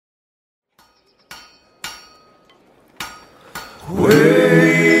Hello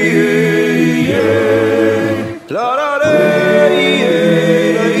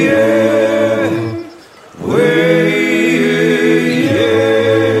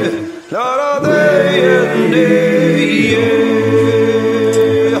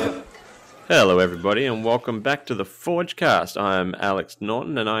everybody and welcome back to the Forgecast. I'm Alex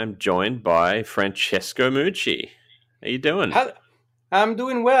Norton and I'm joined by Francesco Muci. How you doing? I'm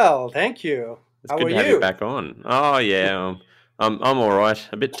doing well, thank you. It's good to have you back on. Oh yeah, I'm all right.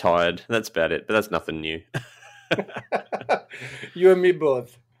 A bit tired. That's about it, but that's nothing new. You and me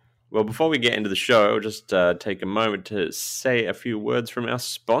both. Well, before we get into the show, I'll just take a moment to say a few words from our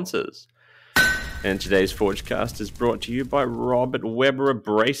sponsors. And today's Forgecast is brought to you by Robert Weber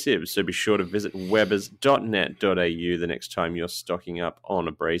Abrasives. So be sure to visit webbers.net.au the next time you're stocking up on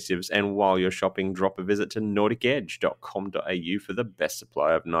abrasives. And while you're shopping, drop a visit to nordicedge.com.au for the best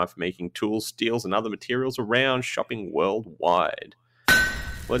supply of knife-making tools, steels, and other materials around, shopping worldwide.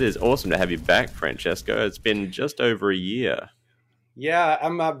 Well, it is awesome to have you back, Francesco. It's been just over a year. Yeah,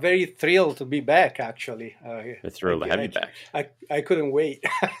 I'm very thrilled to be back, actually. We're thrilled to have you back. I couldn't wait.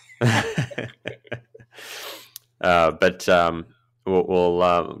 But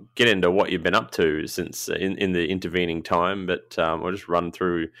we'll get into what you've been up to since in the intervening time. But we'll just run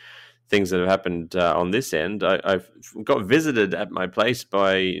through things that have happened on this end. I've got visited at my place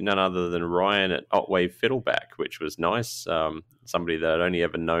by none other than Ryan at Otway Fiddleback, which was nice. Somebody that I'd only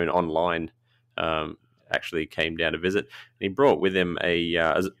ever known online actually came down to visit, and he brought with him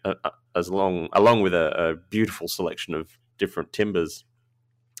along with a beautiful selection of different timbers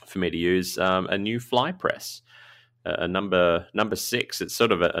for me to use, a new fly press, a number 6. It's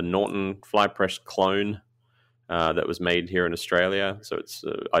sort of a Norton fly press clone that was made here in Australia, so it's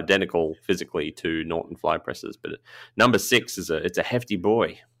identical physically to Norton fly presses, but number 6 it's a hefty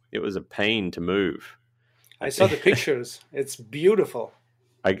boy. It was a pain to move. I saw the pictures. It's beautiful.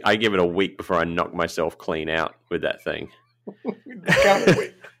 I give it a week before I knock myself clean out with that thing. Can't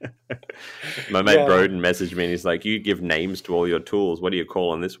wait. My mate Broden messaged me and he's like, you give names to all your tools. What do you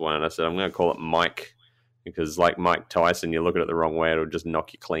call on this one? And I said, I'm going to call it Mike, because like Mike Tyson, you look at it the wrong way, it'll just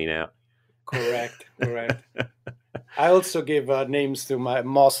knock you clean out. Correct. I also give names to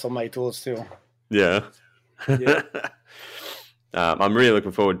most of my tools too. Yeah. I'm really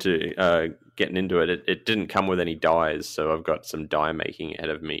looking forward to getting into it. It didn't come with any dies, so I've got some die making ahead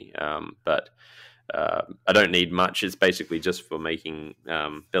of me. But I don't need much. It's basically just for making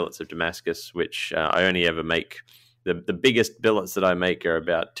billets of Damascus, which I only ever make. The biggest billets that I make are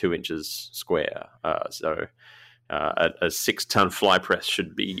about 2 inches square. So a 6-ton fly press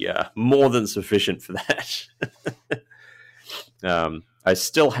should be more than sufficient for that. I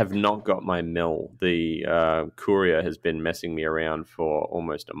still have not got my mill. The courier has been messing me around for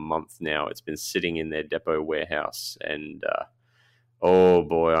almost a month now. It's been sitting in their depot warehouse, and oh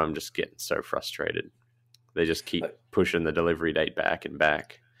boy, I'm just getting so frustrated. They just keep pushing the delivery date back and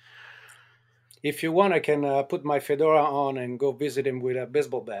back. If you want, I can put my fedora on and go visit him with a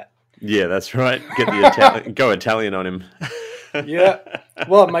baseball bat. Yeah, that's right. Get the go Italian on him. Yeah.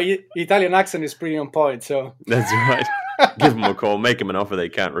 Well, my Italian accent is pretty on point, so. That's right. Give them a call. Make them an offer they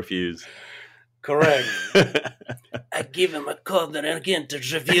can't refuse. Correct. I give them a call that I can't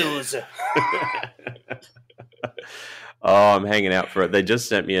refuse. Oh, I'm hanging out for it. They just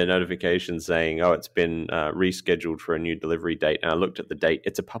sent me a notification saying, it's been rescheduled for a new delivery date. And I looked at the date.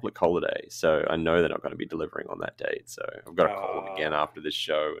 It's a public holiday, so I know they're not going to be delivering on that date. So I've got to call them again after this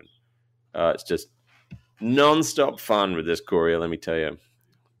show. And it's just non-stop fun with this courier, let me tell you.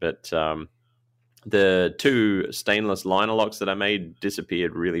 But the 2 stainless liner locks that I made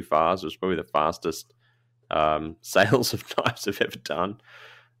disappeared really fast. It was probably the fastest sales of knives I've ever done,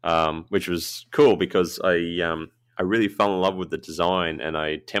 which was cool because I really fell in love with the design and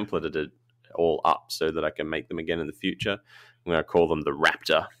I templated it all up so that I can make them again in the future. I'm going to call them the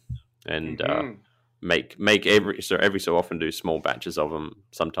Raptor, and make every so often do small batches of them,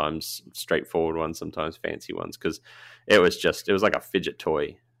 sometimes straightforward ones, sometimes fancy ones, because it was like a fidget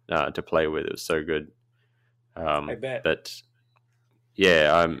toy to play with. It was so good. I bet. But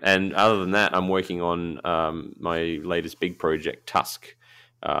yeah, and other than that, I'm working on my latest big project, Tusk.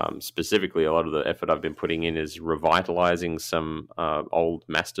 Specifically, a lot of the effort I've been putting in is revitalizing some old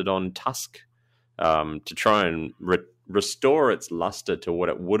Mastodon tusk to try and restore its luster to what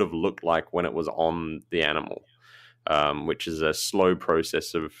it would have looked like when it was on the animal, which is a slow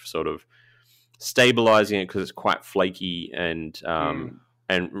process of sort of stabilizing it because it's quite flaky and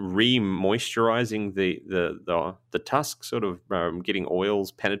re-moisturizing the tusk, sort of getting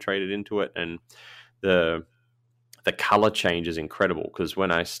oils penetrated into it, and the the color change is incredible, because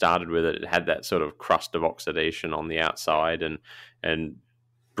when I started with it, it had that sort of crust of oxidation on the outside, and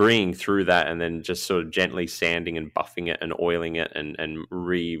bringing through that, and then just sort of gently sanding and buffing it and oiling it and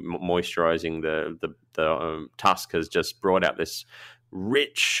re-moisturizing the tusk has just brought out this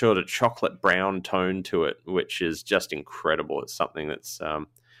rich sort of chocolate brown tone to it, which is just incredible. It's something that's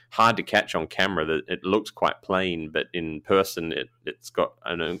hard to catch on camera. That it looks quite plain, but in person, it's got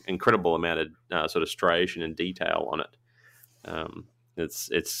an incredible amount of sort of striation and detail on it.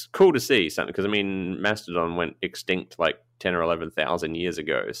 It's cool to see something, because I mean, Mastodon went extinct like 10 or 11,000 years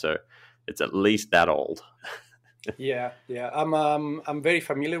ago, so it's at least that old. Yeah. I'm very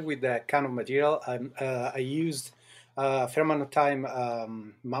familiar with that kind of material. I used a fair amount of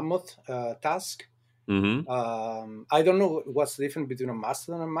time mammoth tusk. I don't know what's the difference between a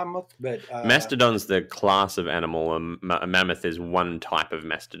mastodon and mammoth, but Mastodon's the class of animal. A mammoth is one type of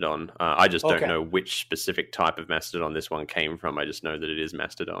mastodon. I just don't know which specific type of mastodon this one came from. I just know that it is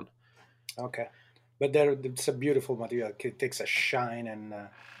mastodon. Okay, but it's a beautiful material. It takes a shine and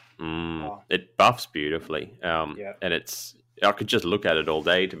it buffs beautifully. Yeah. And I could just look at it all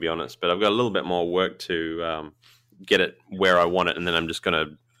day, to be honest. But I've got a little bit more work to get it where I want it, and then I'm just going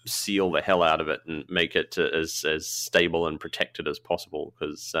to seal the hell out of it and make it as stable and protected as possible,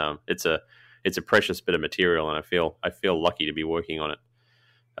 because it's a precious bit of material, and I feel lucky to be working on it.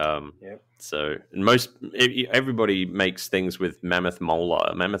 So everybody makes things with mammoth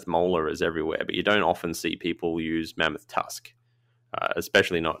molar. Mammoth molar is everywhere, but you don't often see people use mammoth tusk,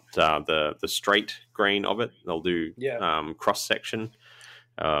 especially not the straight grain of it. They'll do cross section.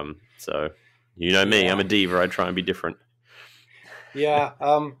 So you know me, I'm a diva. I try and be different. Yeah,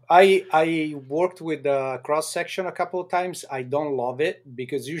 I worked with cross section a couple of times. I don't love it,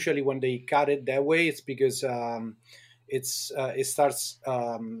 because usually when they cut it that way, it's because it starts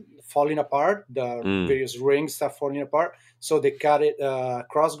falling apart. The various rings start falling apart. So they cut it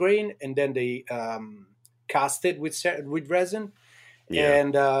cross grain, and then they cast it with resin,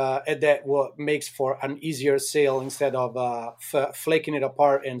 and that what makes for an easier sale, instead of flaking it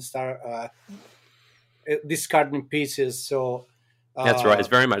apart and start discarding pieces. So. That's right. It's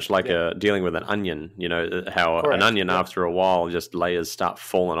very much like dealing with an onion. You know how an onion after a while, just layers start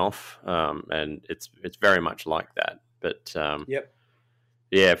falling off, and it's very much like that. But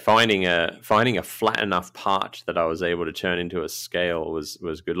finding a flat enough part that I was able to turn into a scale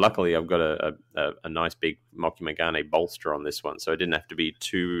was good. Luckily, I've got a nice big Mokimagane bolster on this one, so it didn't have to be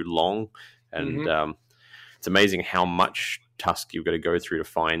too long. And it's amazing how much tusk you've got to go through to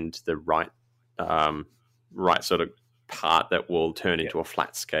find the right sort of part that will turn into a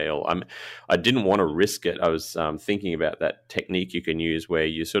flat scale. I didn't want to risk it. I was thinking about that technique you can use where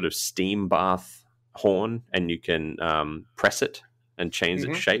you sort of steam bath horn, and you can press it and change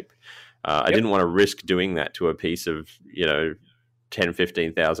its shape. I didn't want to risk doing that to a piece of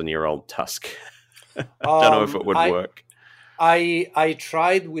 10,000-15,000 year old tusk. I don't know if it would work. I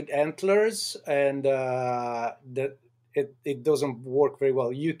tried with antlers, and that it doesn't work very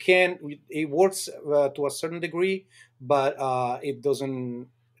well. It works to a certain degree, but it doesn't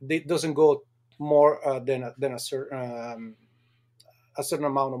go more than a certain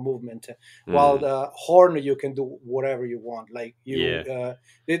amount of movement. While the horn, you can do whatever you want. Like you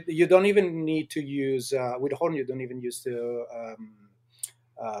don't even need to use with horn. You don't even use the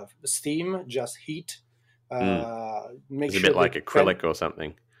steam, just heat. It's a bit like acrylic or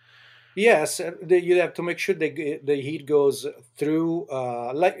something. Yes, you have to make sure the heat goes through,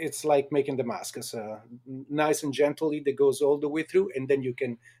 like it's like making the mask. It's nice and gentle heat that goes all the way through, and then you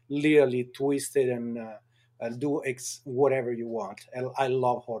can literally twist it and do whatever you want. I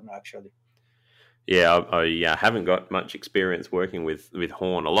love horn, actually. Yeah, I haven't got much experience working with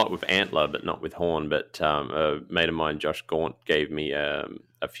horn. A lot with antler, but not with horn. But a mate of mine, Josh Gaunt, gave me a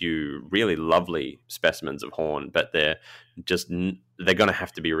few really lovely specimens of horn, but they're going to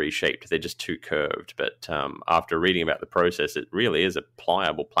have to be reshaped. They're just too curved. But after reading about the process, it really is a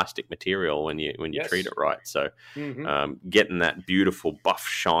pliable plastic material when you treat it right. So getting that beautiful buff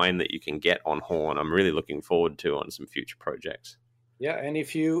shine that you can get on horn, I'm really looking forward to on some future projects. Yeah, and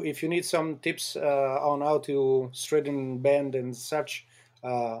if you need some tips on how to straighten, bend, and such,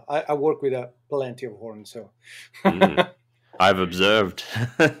 I work with plenty of horn. So I've observed.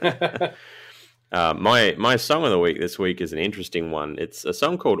 My song of the week this week is an interesting one. It's a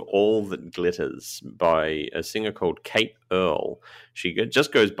song called "All That Glitters" by a singer called Kate Earl. She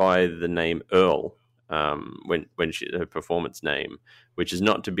just goes by the name Earl when her performance name, which is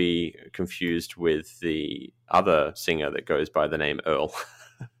not to be confused with the other singer that goes by the name Earl.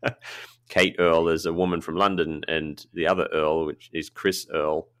 Kate Earl is a woman from London, and the other Earl, which is Chris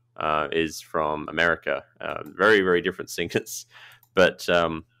Earl, is from America. Very, very different singers. But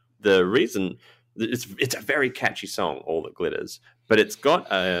the reason it's a very catchy song, All That Glitters, but it's got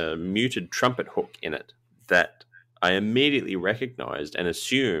a muted trumpet hook in it that I immediately recognized and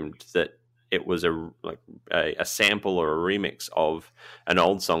assumed that it was a sample or a remix of an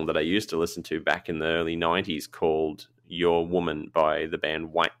old song that I used to listen to back in the early 90s called Your Woman by the band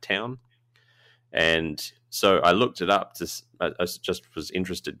Whitetown. And so I looked it up. I just was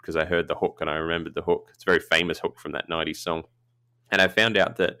interested because I heard the hook and I remembered the hook. It's a very famous hook from that 90s song. And I found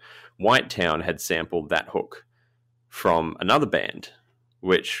out that Whitetown had sampled that hook from another band,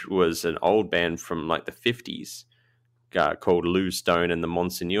 which was an old band from like the 50s called Lou Stone and the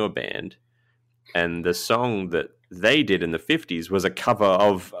Monsignor Band. And the song that they did in the 50s was a cover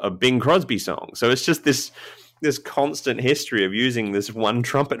of a Bing Crosby song. So it's just this constant history of using this one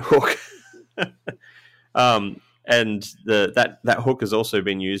trumpet hook. And that hook has also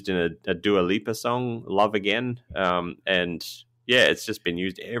been used in a Dua Lipa song, "Love Again," and yeah, it's just been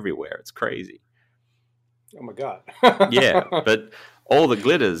used everywhere. It's crazy. Oh my god! Yeah, but All That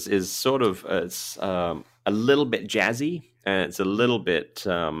Glitters is sort of it's a little bit jazzy, and it's a little bit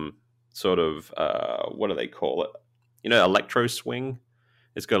sort of what do they call it? Electro swing.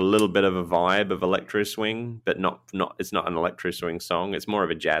 It's got a little bit of a vibe of electro swing, but not. It's not an electro swing song. It's more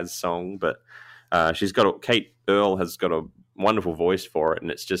of a jazz song, but. Kate Earl has got a wonderful voice for it, and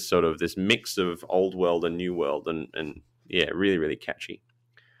it's just sort of this mix of old world and new world, and yeah, really, really catchy.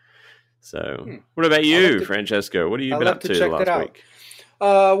 So, what about you, Francesco? What have you I'll been have up to to check that last out. week?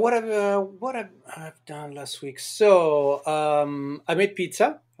 What I've done last week. So I made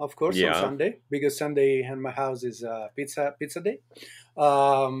pizza, of course, on Yeah. Sunday because Sunday in my house is pizza day.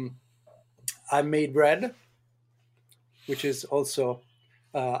 Um, I made bread, which is also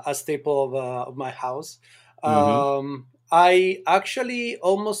a staple of my house. Mm-hmm. I actually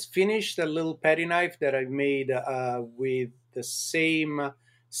almost finished a little petty knife that I made with the same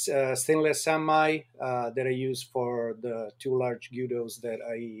stainless semi that I use for the two large guidos that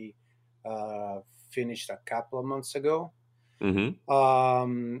I finished a couple of months ago. Mm-hmm.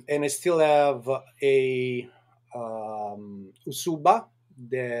 And I still have a usuba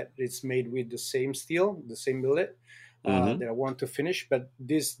that is made with the same steel, the same billet Mm-hmm. that I want to finish. But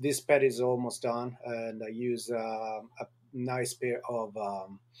this pad is almost done, and I use a nice pair of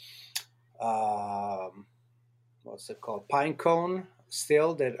um, what's it called, pine cone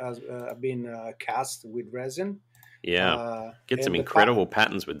steel that has been cast with resin. Yeah. Get some And incredible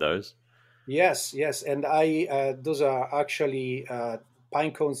patterns with those. yes, and I those are actually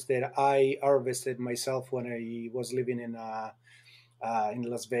pine cones that I harvested myself when I was living in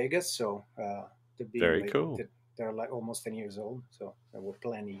Las Vegas. So they've been Very like cool. they're like almost 10 years old, so they were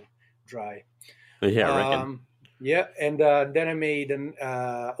plenty dry. Yeah, I reckon. Yeah, and then I made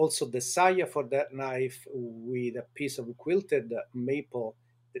also the saya for that knife with a piece of quilted maple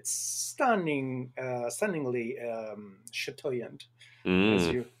that's stunningly chatoyant, as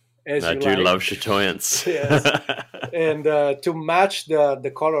Mm, you as I you do like. love chatoyance. Yes, and to match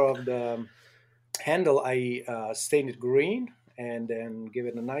the color of the handle, I stained it green and then give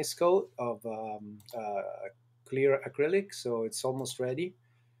it a nice coat of clear acrylic, so it's almost ready.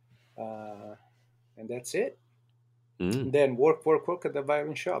 Uh, and that's it. Mm. And then work at the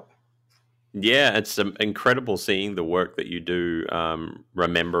violin shop. Yeah, it's incredible seeing the work that you do,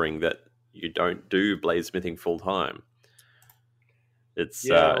 remembering that you don't do bladesmithing full time. Yeah, It's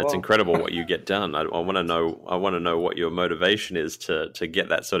well, incredible what you get done. I want to know. I want to know what your motivation is to get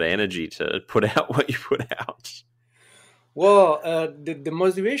that sort of energy to put out what you put out. the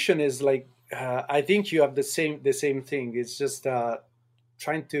motivation is like I think you have the same thing. It's just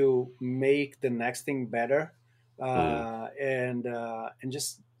trying to make the next thing better, Mm. and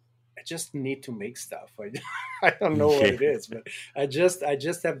just I just need to make stuff. I don't know what Yeah. it is, but I just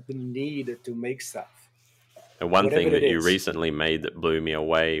have the need to make stuff, And one whatever thing it that you is. recently made that blew me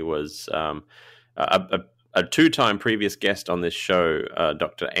away was a two-time previous guest on this show,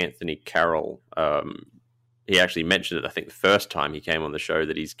 Dr. Anthony Carroll. He actually mentioned it. I think the first time he came on the show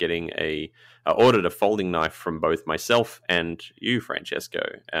that he's getting ordered a folding knife from both myself and you, Francesco,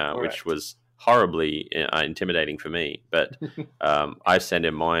 which Correct. was horribly intimidating for me. But I sent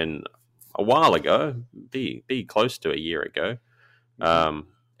him mine a while ago, be close to a year ago, Hmm. um,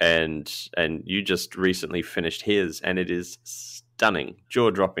 and you just recently finished his, and it is stunning,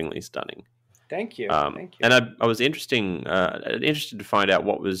 jaw-droppingly stunning. Thank you, thank you. And I was interested to find out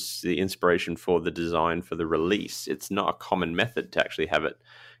what was the inspiration for the design for the release. It's not a common method to actually have it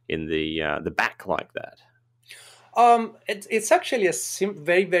in the back like that. It's actually a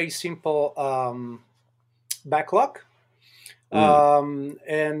very very simple backlock. Mm.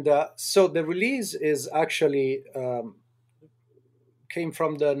 And so the release is actually came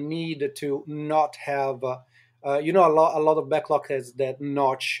from the need to not have a lot of backlog has that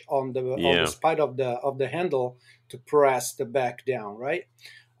notch on the Yeah. spine of the handle to press the back down, right?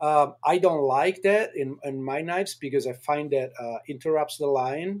 I don't like that in my knives because I find that interrupts the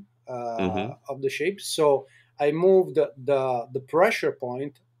line Hmm. of the shape. So I moved the pressure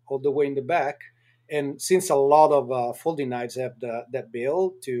point all the way in the back, and since a lot of folding knives have that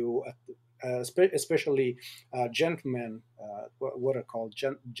bill to especially gentlemen, what are called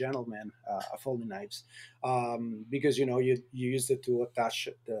gentlemen folding knives, because you use it to attach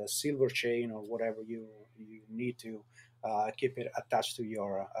the silver chain or whatever you need to keep it attached to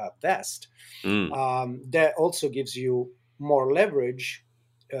your vest. Mm. That also gives you more leverage.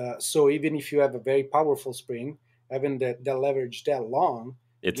 So even if you have a very powerful spring, having the leverage that long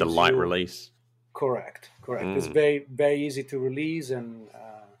It's a gives light you release. correct. It's Mm. very very easy to release, and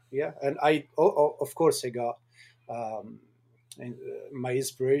yeah. And of course I got um, my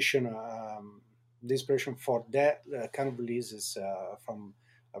inspiration. The inspiration for that kind of release is from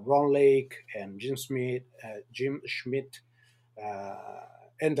Ron Lake and Jim Schmidt, uh,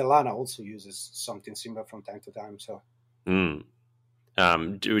 and Delana also uses something similar from time to time. So Mm.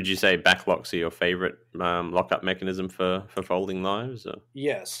 Would you say backlocks are your favorite lockup mechanism for folding knives? Or?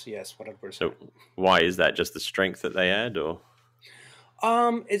 yes, 100%. So why is that? Just the strength that they add, or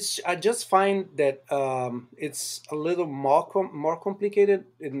It's I just find that it's a little more complicated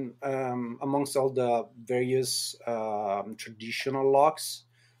in amongst all the various traditional locks,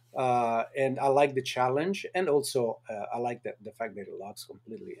 and I like the challenge, and also I like the fact that it locks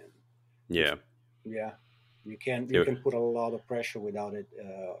completely, and if yeah? yeah, you So, can put a lot of pressure without it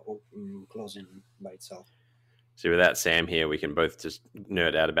closing by itself. so without Sam here, we can both just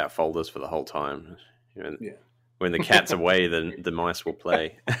nerd out about folders for the whole time. You know, Yeah, when the cat's away, then the mice will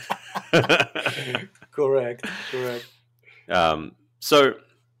play. correct. So,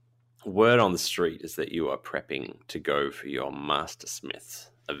 word on the street is that you are prepping to go for your master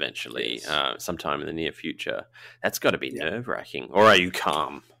smith eventually, Yes. sometime in the near future. That's got to be Yeah. nerve wracking. Or are you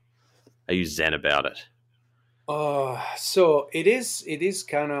calm? Are you zen about it? So it is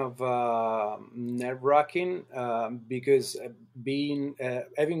kind of nerve wracking because being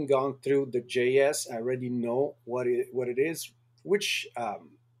having gone through the JS, I already know what it is. Which,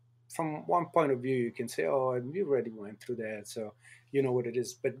 from one point of view, you can say, "Oh, you already went through that, so you know what it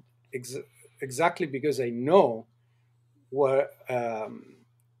is." But ex- exactly because I know what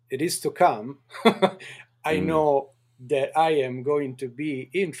it is to come, I Mm, know that I am going to be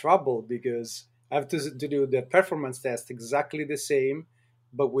in trouble because I have to do the performance test exactly the same,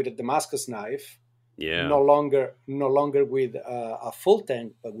 but with a Damascus knife, yeah. no longer with a full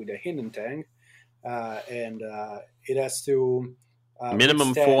tank, but with a hidden tank, and it has to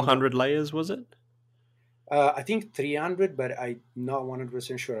Minimum withstand. 400 layers, was it? I think 300, but I'm not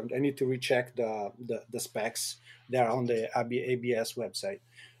 100% sure. I need to recheck the specs. They're on the ABS website,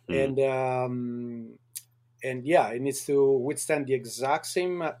 Mm, and yeah, it needs to withstand the exact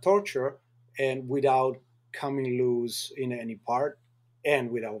same torture and without coming loose in any part,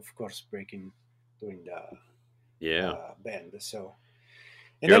 and without, of course, breaking during the yeah. bend. So,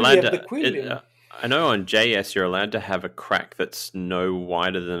 and You're then we allowed have the to. quilling. I know on JS you're allowed to have a crack that's no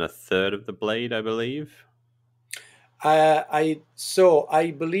wider than a third of the blade, I believe.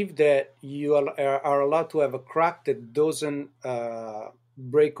 I believe that you are allowed to have a crack that doesn't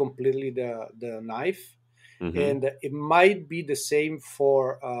break completely the knife, Hmm. and it might be the same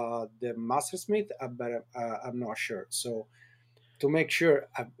for the mastersmith, but I'm not sure. So to make sure,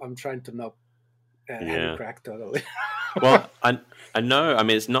 I'm trying to not have it Yeah. cracked totally. Well, I know. I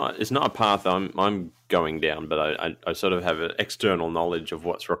mean, it's not a path I'm going down, but I sort of have an external knowledge of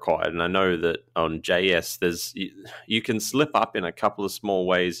what's required, and I know that on JS you can slip up in a couple of small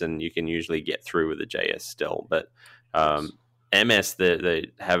ways, and you can usually get through with the JS still. But Yes. MS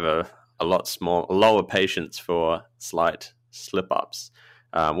they have a lot lower patience for slight slip ups.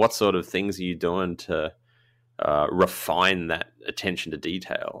 What sort of things are you doing to refine that attention to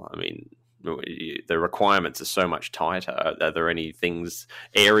detail? I mean, the requirements are so much tighter. Are there any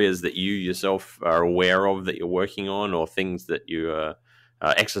areas that you yourself are aware of that you're working on, or things that you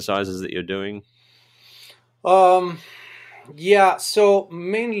exercises that you're doing? Um, yeah. So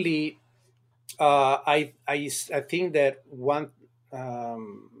mainly, I think that one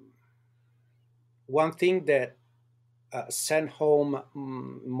thing that sent home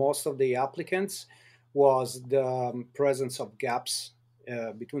most of the applicants was the presence of gaps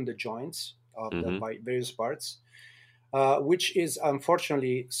between the joints of the Hmm. various parts, which is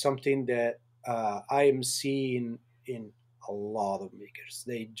unfortunately something that I am seeing in a lot of makers.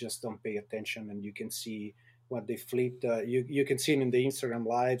 They just don't pay attention, and you can see when they flip you can see it in the Instagram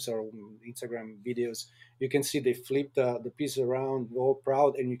lives or Instagram videos. You can see they flip the piece around all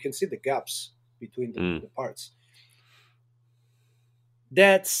proud, and you can see the gaps between Mm. the parts.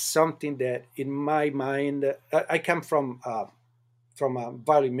 That's something that in my mind, I come from a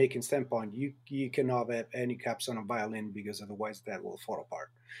violin making standpoint. You cannot have any caps on a violin because otherwise that will fall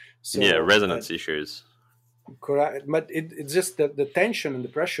apart. Yeah, So resonance issues. correct, but it's just the tension and the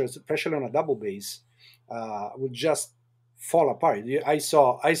pressure, especially on a double bass, would just fall apart. I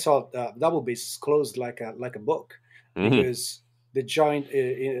saw double bass closed like a book Mm. because the joint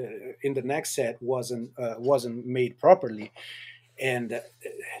in the neck set wasn't made properly, and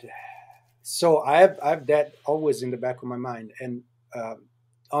so I have that always in the back of my mind. And uh,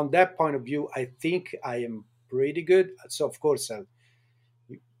 on that point of view, I think I am pretty good. So of course,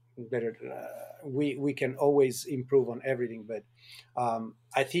 better we can always improve on everything, but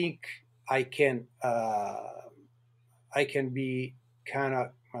I think I can I can be kind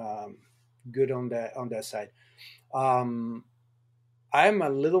of good on that side. um, I'm a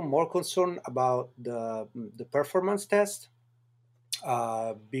little more concerned about the performance test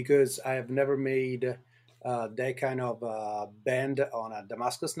because I have never made that kind of bend on a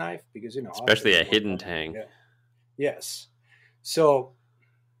Damascus knife because Especially after a you work hidden on tang. yeah. Yes, so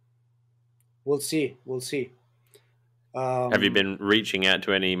we'll see. Have you um, been reaching out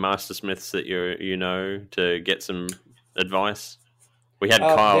to any mastersmiths that you know to get some advice? We had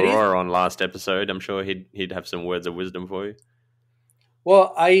Kyle there is. Rohr on last episode. I'm sure he'd have some words of wisdom for you.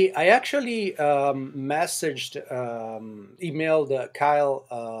 Well, I actually emailed Kyle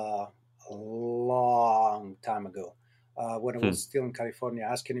a long time ago when I Hmm. was still in California,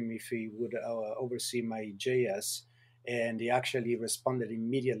 asking him if he would oversee my JS, and he actually responded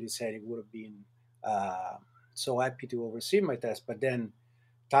immediately, said he would have been uh, so happy to oversee my test. But then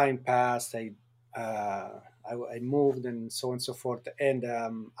time passed. I moved and so on and so forth. And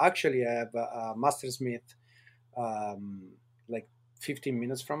actually, I have a Mastersmith like 15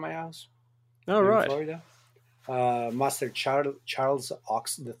 minutes from my house All here in right. Florida. Master Charles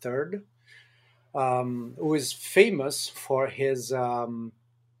Ox III, who is famous for his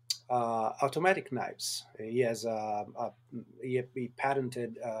automatic knives. He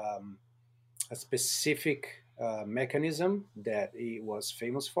patented a specific mechanism that he was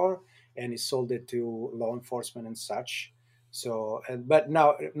famous for, and he sold it to law enforcement and such. So, but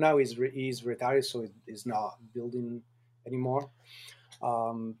now he's retired, so he's not building anymore.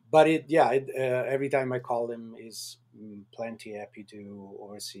 But every time I call him, he's plenty happy to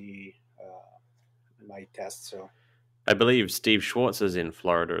oversee my tests. So I believe Steve Schwartz is in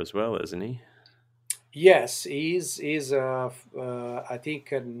Florida as well, isn't he? yes, he's I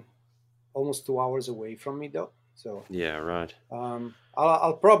think almost 2 hours away from me though. So Yeah, right.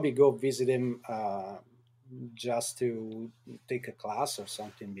 I'll probably go visit him just to take a class or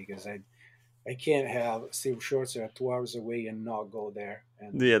something because I can't have Steve Schwartz 2 hours away and not go there.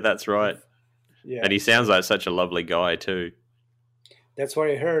 And Yeah, that's if right. And yeah, he sounds so like such a lovely guy too. that's what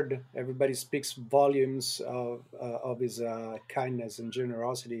I heard. Everybody speaks volumes of his kindness and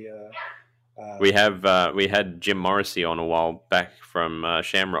generosity. We had Jim Morrissey on a while back from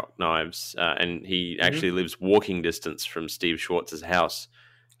Shamrock Knives, and he Mhm. actually lives walking distance from Steve Schwartz's house.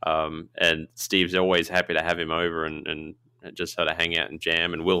 And Steve's always happy to have him over and just sort of hang out and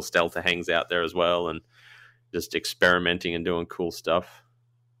jam. And Will Stelter hangs out there as well and just experimenting and doing cool stuff.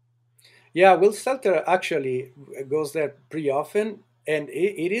 Yeah, Will Stelter actually goes there pretty often, and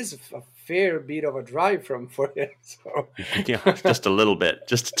it is a fair bit of a drive from for him. So Yeah, just a little bit,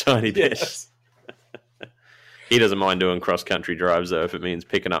 just a tiny bit. yes, He doesn't mind doing cross country drives though if it means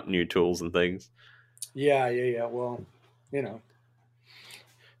picking up new tools and things. yeah. Well, you know,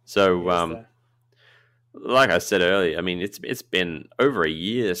 he So, has that. like I said earlier, I mean it's been over a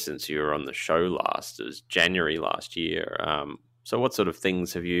year since you were on the show last. It was January last year. So, what sort of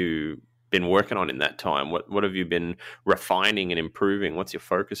things have you been working on in that time? What have you been refining and improving? What's your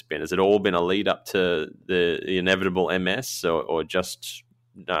focus been? Has it all been a lead up to the inevitable MS, or just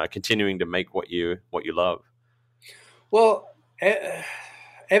continuing to make what you love? Well,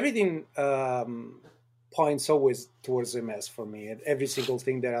 everything points always towards MS for me. And every single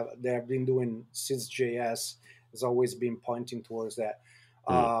thing that I've been doing since JS has always been pointing towards that.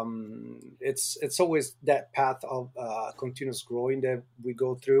 Mm, It's always that path of continuous growing that we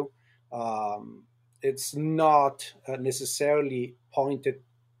go through. Um, it's not necessarily pointed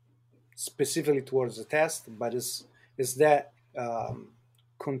specifically towards the test, but it's that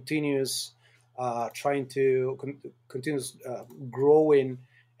continuous trying to continuous growing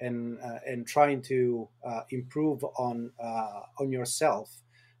and trying to improve on yourself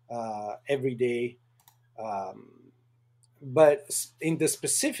every day. Um, but in the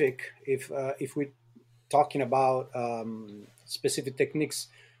specific, if we're talking about specific techniques,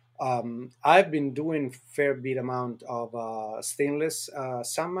 I've been doing fair bit amount of stainless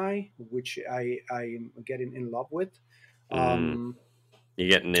semi, which I'm getting in love with. Mm. Um, You're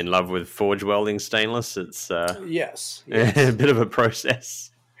getting in love with forge welding stainless. It's yes, a yes. bit of a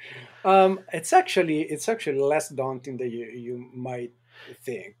process. It's actually less daunting than you might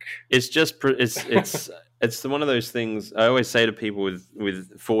think. It's just it's one of those things I always say to people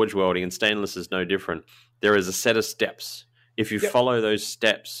with forge welding, and stainless is no different. There is a set of steps. If you Yep. follow those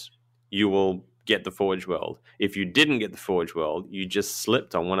steps, you will get the forge weld. If you didn't get the forge weld, you just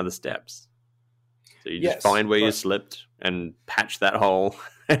slipped on one of the steps. So you just Yes. find where you Correct. slipped and patch that hole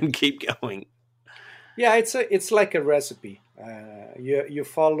and keep going. Yeah, it's like a recipe. You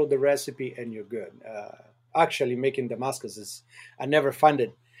follow the recipe and you're good. Actually, making Damascus is I never find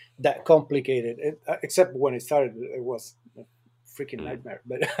it that complicated, except when it started. It was a freaking Mm. nightmare.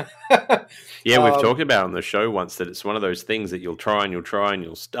 But Yeah, we've um, talked about on the show once that it's one of those things that you'll try and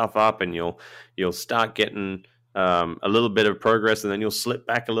you'll stuff up and you'll start getting a little bit of progress and then you'll slip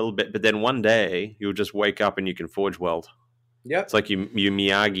back a little bit, but then one day you'll just wake up and you can forge weld. It's yep. like you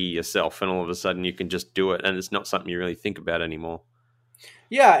Miyagi yourself, and all of a sudden you can just do it, and it's not something you really think about anymore.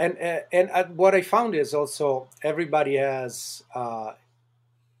 Yeah, and what I found is also everybody has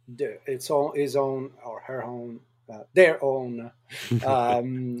its own his own or her own their own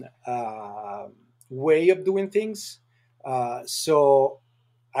um, uh, way of doing things. So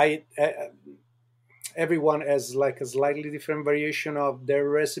I everyone has like a slightly different variation of their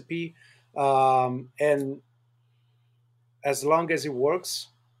recipe, and as long as it works,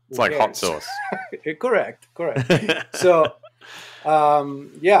 It's who like hot cares? sauce. Correct, correct. So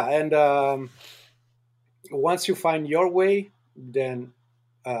yeah, and once you find your way, then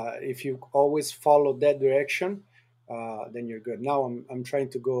if you always follow that direction, then you're good. Now I'm trying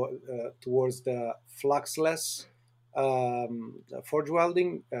to go towards the fluxless forge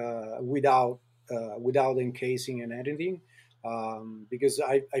welding without encasing and anything, because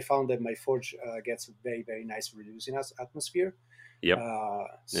I found that my forge gets very very nice reducing atmosphere. Yep,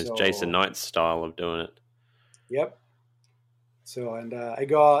 it's Jason So Knight's style of doing it. yep. So and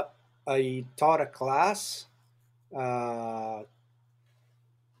I taught a class uh,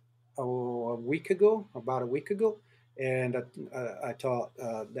 about a week ago, and I taught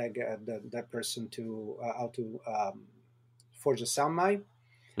that person to how to forge a sound mine,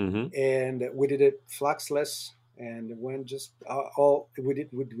 Hmm. and we did it fluxless, and when just all we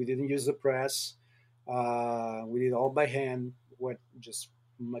didn't use the press, we did all by hand, went just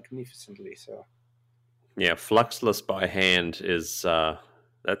magnificently. So Yeah, fluxless by hand is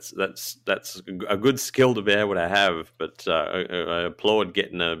that's a good skill to be able to have. But I applaud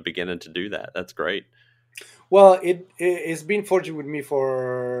getting a beginner to do that. That's great. well, it's been forging with me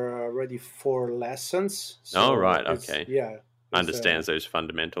for already 4 lessons, Oh, so right, it's okay, yeah, it's understands those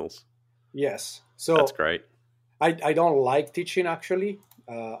fundamentals. yes. That's So great. I don't like teaching actually.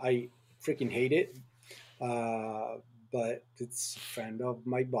 I freaking hate it. Uh, but it's a friend of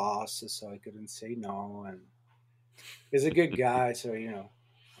my boss, so I couldn't say no. And he's a good guy, so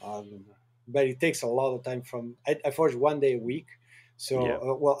but it takes a lot of time. I forge 1 day a week, so Yeah,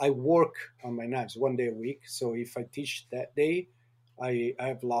 well I work on my knives 1 day a week. So if I teach that day,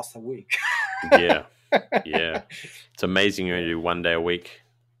 I've lost a week. yeah, yeah. It's amazing you only Yeah. do 1 day a week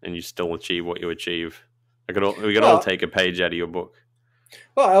and you still achieve what you achieve. We could all Well, take a page out of your book.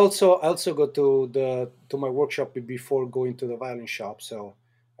 well, I also go to my workshop before going to the violin shop. So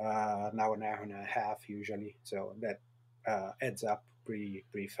an hour and a half usually. So that adds up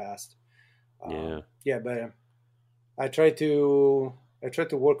pretty fast. Yeah. Yeah, but I try to I try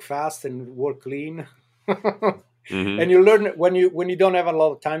to work fast and work clean. Hmm. And you learn when you don't have a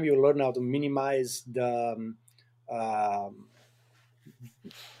lot of time, you learn how to minimize um,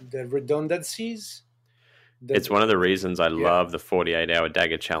 the redundancies. It's The one of the reasons I Yeah. love the 48-hour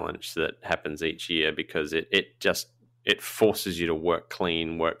dagger challenge that happens each year, because it forces you to work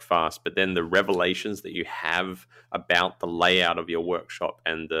clean, work fast, but then the revelations that you have about the layout of your workshop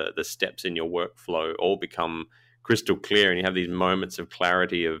and the steps in your workflow all become crystal clear, and you have these moments of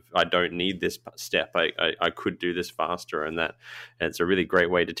clarity of, I don't need this step, I could do this faster, and it's a really great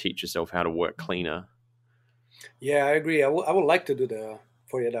way to teach yourself how to work cleaner. Yeah, I agree. I would like to do the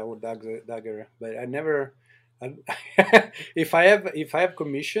 48-hour dagger, but I never. I, if I have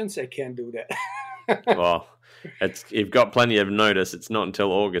commissions, I can't do that. Well, you've got plenty of notice. It's not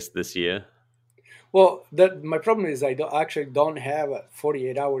until August this year. Well, that my problem is I don't have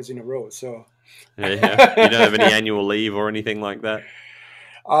 48 hours in a row. So, Yeah, you don't have any annual leave or anything like that.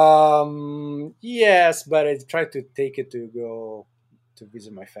 yes, but I try to take it to go to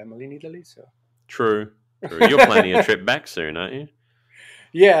visit my family in Italy. So, True, true. You're planning a trip back soon, aren't you?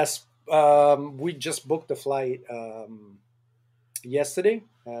 yes, we just booked the flight yesterday.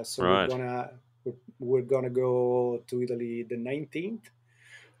 So Right, we're gonna go to Italy the 19th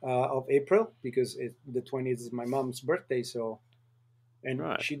of April because the 20th is my mom's birthday. So, and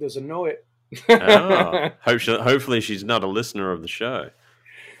right. she doesn't know it. Oh, hopefully she's not a listener of the show.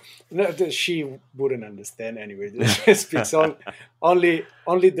 No, she wouldn't understand anyway. She speaks only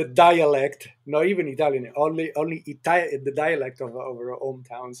the dialect, not even Italian. Only the dialect of our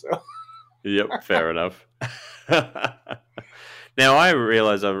hometown. So, Yep, fair enough. Now I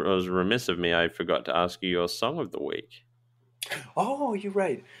realize I was remiss of me. I forgot to ask you your song of the week. oh, you're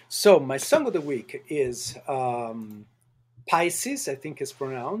right. So my song of the week is Pisces. I think it's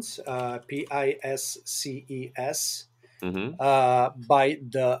pronounced Pisces. Mm-hmm. By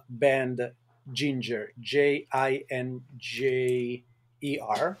the band Ginger, Jinjer,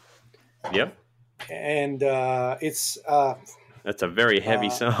 Yep, and that's a very heavy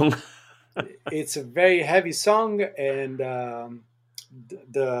uh, song. it's a very heavy song, and the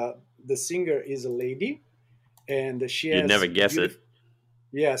singer is a lady, and she You'd has never guess it. beautiful,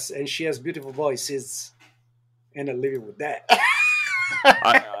 yes, and she has beautiful voices, and I live it with that.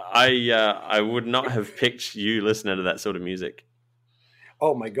 I would not have picked you listening to that sort of music.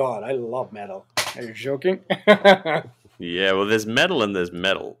 Oh my god, I love metal. Are you joking? Yeah, well, there's metal and there's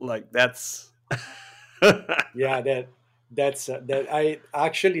metal. Like that's. Yeah, that I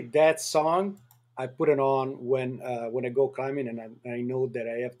actually that song I put it on when I go climbing, and I know that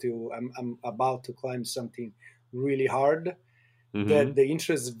I'm about to climb something really hard. Hmm. The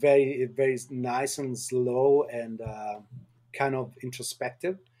intro is very nice and slow and kind of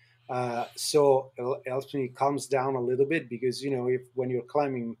introspective. So it helps me calms down a little bit because if when you're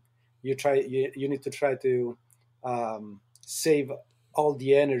climbing, you need to try to save all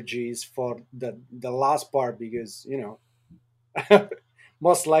the energies for the last part because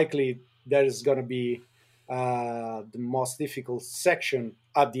most likely there is going to be the most difficult section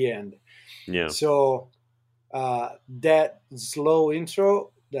at the end. Yeah. So that slow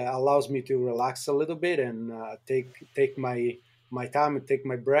intro that allows me to relax a little bit and take my time and take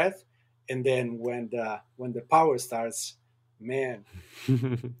my breath, and then when the power starts, man,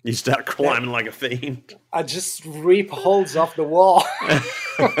 You start that climbing like a fiend. I just rip holes off the wall.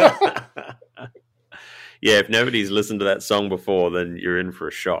 Yeah, if nobody's listened to that song before, then you're in for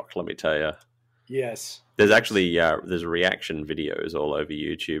a shock. Let me tell you. Yes, There's yes, actually there's reaction videos all over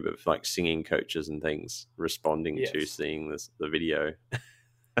YouTube of like singing coaches and things responding to yes, seeing the video.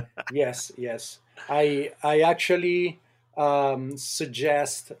 yes. I actually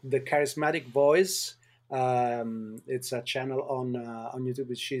suggest the charismatic voice. It's a channel on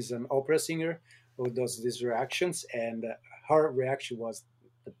YouTube. She's an opera singer who does these reactions, and her reaction was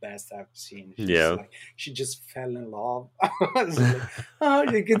the best I've seen. She's Yeah. like she just fell in love. It's like,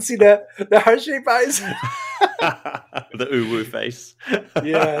 oh, you can see the heart shape eyes. The uwu face.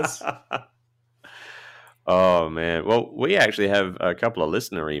 Yes. Oh man. Well, we actually have a couple of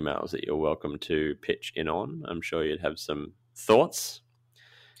listener emails that you're welcome to pitch in on. I'm sure you'd have some thoughts.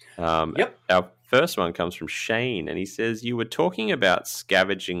 Yep. Our first one comes from Shane, and he says, you were talking about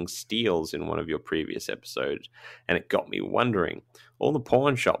scavenging steels in one of your previous episodes, and it got me wondering. All the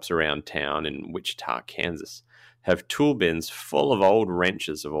pawn shops around town in Wichita, Kansas, have tool bins full of old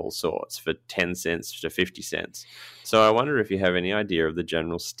wrenches of all sorts for 10 cents to 50 cents. So I wonder if you have any idea of the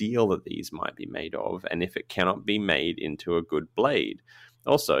general steel that these might be made of, and if it cannot be made into a good blade.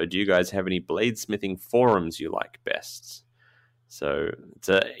 Also, do you guys have any bladesmithing forums you like best? So it's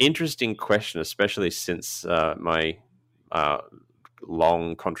an interesting question, especially since my uh,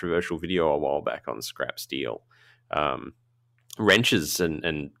 long controversial video a while back on scrap steel. Um, Wrenches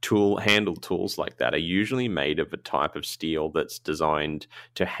and tool handle tools like that are usually made of a type of steel that's designed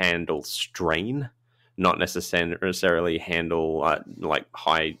to handle strain, not necessarily handle like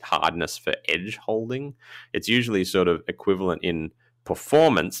high hardness for edge holding. It's usually sort of equivalent in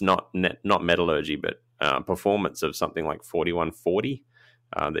performance, not metallurgy, but performance of something like 4140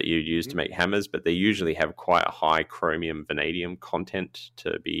 that you use to Mhm. make hammers, but they usually have quite a high chromium vanadium content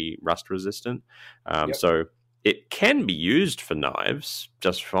to be rust resistant. Yep. So it can be used for knives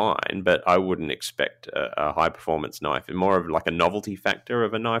just fine, but I wouldn't expect a high performance knife. It's more of like a novelty factor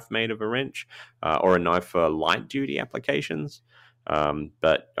of a knife made of a wrench or a knife for light duty applications.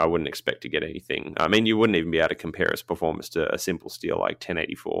 But I wouldn't expect to get anything. I mean, you wouldn't even be able to compare its performance to a simple steel like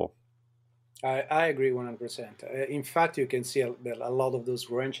 1084. I agree 100%. In fact, you can see a lot of those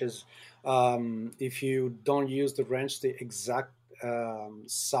wrenches. If you don't use the wrench the exact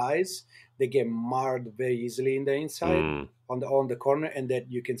size, they get marred very easily in the inside Mm, on the corner, and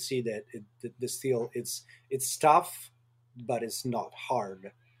that you can see that the steel it's tough, but it's not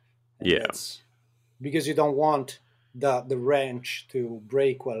hard, and yeah, that's because you don't want the wrench to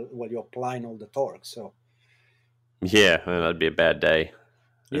break while you're applying all the torque. So yeah, that'd be a bad day.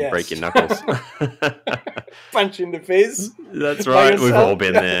 And break your yes, knuckles. punch in the face That's by right. We've all yourself.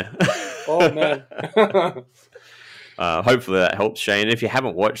 been there. Oh man. Hopefully that helps, Shane. If you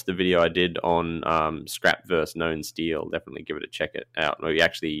haven't watched the video I did on scrap versus known steel, definitely give it a check it out. We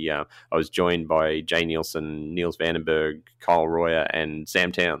actually, I was joined by Jay Nielsen, Niels Vandenberg, Kyle Royer, and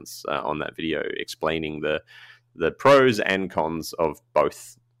Sam Towns on that video explaining the pros and cons of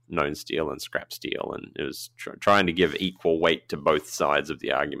both known steel and scrap steel, and it was trying to give equal weight to both sides of the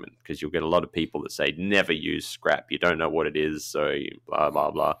argument, because you'll get a lot of people that say never use scrap, you don't know what it is, so blah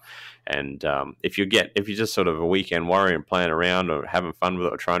blah blah. And if you're just sort of a weekend warrior and playing around or having fun with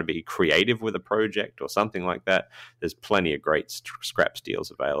it or trying to be creative with a project or something like that, there's plenty of great scrap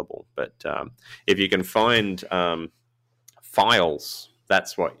steels available. But if you can find files,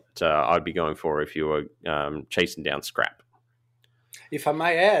 that's what I'd be going for if you were chasing down scrap. If I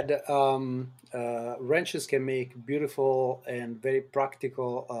might add, wrenches can make beautiful and very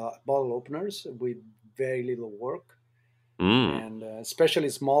practical bottle openers with very little work, Mm, and especially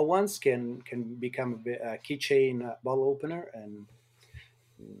small ones can become a keychain bottle opener. And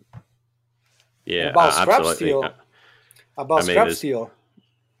yeah, about scrap absolutely. steel, I about mean, scrap there's steel.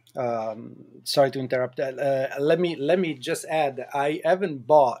 Sorry to interrupt. Let me just add. I haven't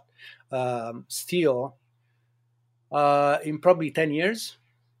bought steel in probably 10 years,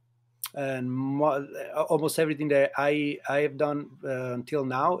 and almost everything that I have done until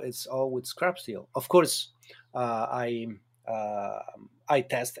now is all with scrap steel. Of course, uh, I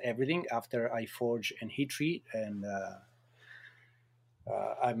test everything after I forge and heat treat, and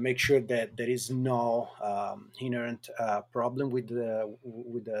I make sure that there is no inherent problem with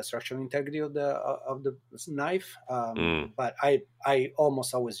the structural integrity of the knife. mm, But I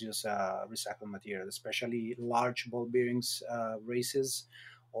almost always use recycled material, especially large ball bearings races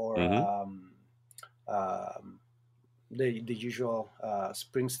or mm-hmm. um, the usual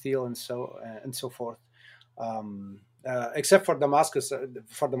spring steel and so forth. Except for Damascus,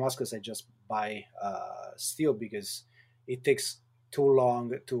 I just buy steel because it takes too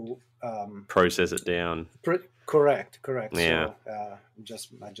long to Process it down. correct. Yeah, So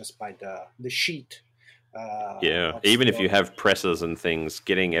I just buy the sheet yeah. of Even if you steel. have presses and things,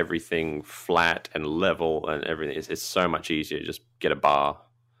 getting everything flat and level and everything is so much easier. Just get a bar.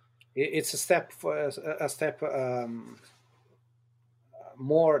 It's a step a step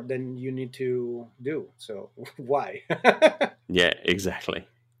more than you need to do. So why? Yeah, exactly.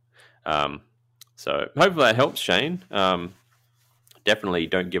 Um, so hopefully that helps, Shane. Definitely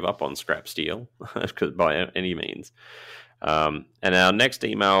don't give up on scrap steel by any means. And our next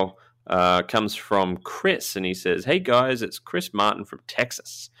email comes from Chris, and he says, "Hey guys, it's Chris Martin from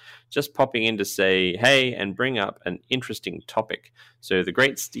Texas. Just popping in to say hey and bring up an interesting topic. So the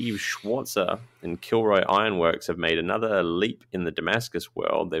great Steve Schwarzer and Kilroy Ironworks have made another leap in the Damascus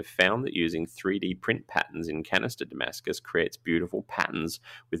world. They've found that using 3D print patterns in canister Damascus creates beautiful patterns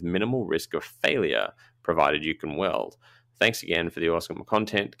with minimal risk of failure, provided you can weld. Thanks again for the awesome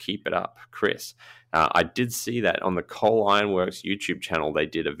content. Keep it up, Chris." I did see that on the Coal Ironworks YouTube channel. They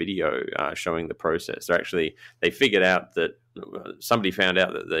did a video showing the process. They figured out that somebody found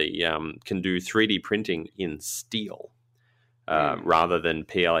out that they can do 3D printing in steel Hmm. rather than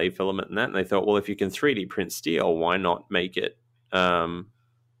PLA filament and that. And they thought, well, if you can 3D print steel, why not make it? Why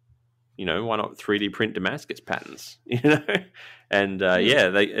not 3D print Damascus patterns? And Hmm. yeah,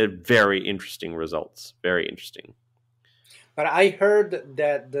 they very interesting results. Very interesting. But I heard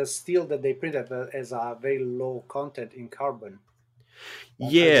that the steel that they printed has a very low content in carbon. But I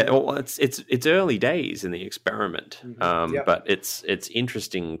don't Yeah, know. well, it's early days in the experiment, Yeah. but it's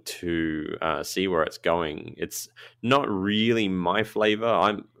interesting to see where it's going. It's not really my flavor.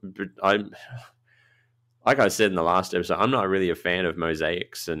 I'm like I said in the last episode, I'm not really a fan of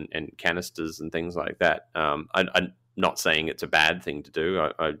mosaics and canisters and things like that. I'm not saying it's a bad thing to do.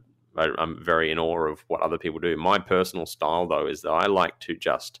 I'm very in awe of what other people do. My personal style, though, is that I like to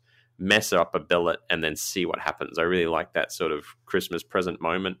just mess up a billet and then see what happens. I really like that sort of Christmas present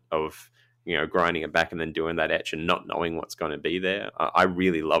moment of grinding it back and then doing that etch and not knowing what's going to be there. I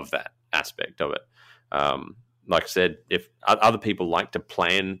really love that aspect of it. Like I said, if other people like to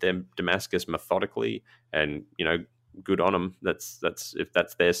plan their Damascus methodically and good on them. That's if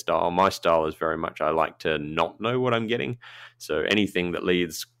that's their style. My style is very much I like to not know what I'm getting. So anything that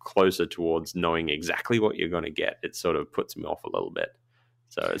leads closer towards knowing exactly what you're going to get, it sort of puts me off a little bit.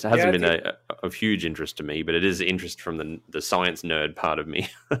 So it hasn't been of huge interest to me, but it is interest from the science nerd part of me.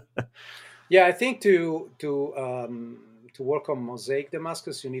 Yeah, I think to work on mosaic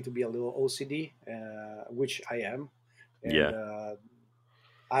Damascus, you need to be a little OCD, which I am, and Yeah.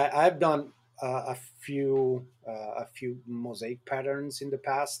 I've done a few mosaic patterns in the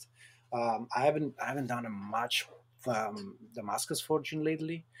past. I haven't done a much Damascus forging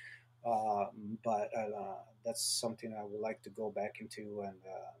lately, but that's something I would like to go back into.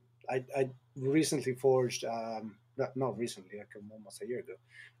 And I recently forged, not recently, like almost a year ago,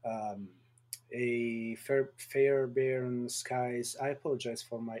 um, a Fairbairn Skies. I apologize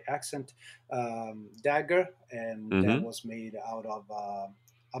for my accent. Dagger, and that Mm-hmm. was made out of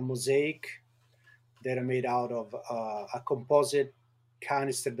a mosaic that are made out of a composite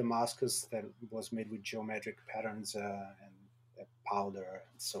canister Damascus that was made with geometric patterns and powder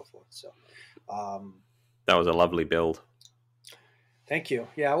and so forth. So, um, That was a lovely build. thank you.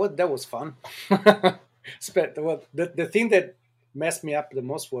 Yeah, that was fun. The thing that messed me up the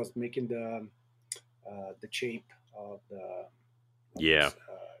most was making the shape of Yeah. this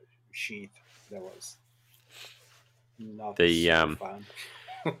sheath. That was not The super fun.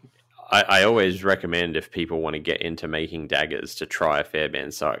 I always recommend if people want to get into making daggers to try a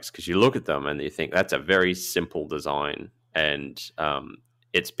Fairbairn Sykes, because you look at them and you think that's a very simple design, and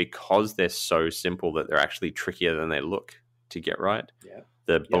it's because they're so simple that they're actually trickier than they look to get right. Yeah.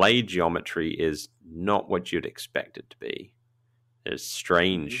 The Yep. blade geometry is not what you'd expect it to be. It's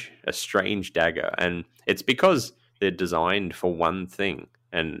strange, a strange dagger, and it's because they're designed for one thing,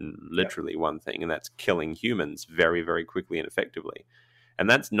 and Yep. literally one thing, and that's killing humans very, very quickly and effectively. And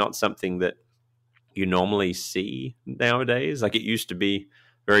that's not something that you normally see nowadays. Like it used to be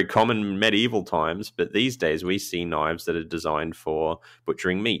very common in medieval times, but these days we see knives that are designed for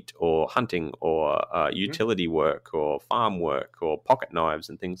butchering meat or hunting or Mhm. utility work or farm work or pocket knives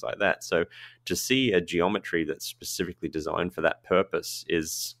and things like that. So to see a geometry that's specifically designed for that purpose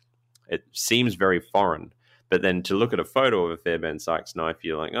it seems very foreign. But then to look at a photo of a Fairbairn Sykes knife,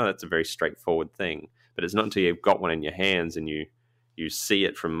 you're like, oh, that's a very straightforward thing. But it's not until you've got one in your hands and you see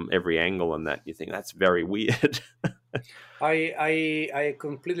it from every angle and that you think that's very weird. I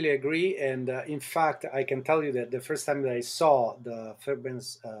completely agree, and in fact, I can tell you that the first time that I saw the Fairbairn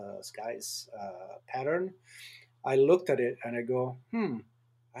Skies pattern, I looked at it and I go,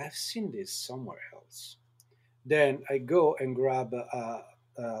 I've seen this somewhere else. Then I go and grab a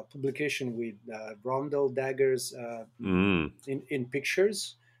publication with rondel daggers Mm. in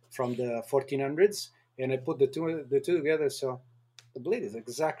pictures from the 1400s, and I put the two together. So the blade is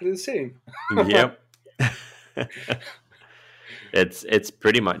exactly the same. Yep. It's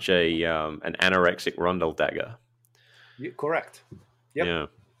pretty much a an anorexic rondel dagger. Correct. Yep. Yeah.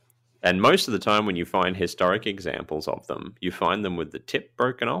 And most of the time when you find historic examples of them, you find them with the tip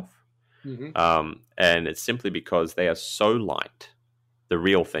broken off. Hmm. And it's simply because they are so light. The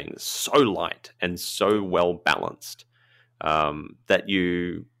real thing is so light and so well balanced that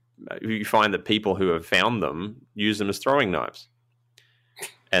you find that people who have found them use them as throwing knives.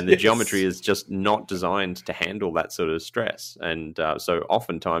 And the geometry Yes. is just not designed to handle that sort of stress. And so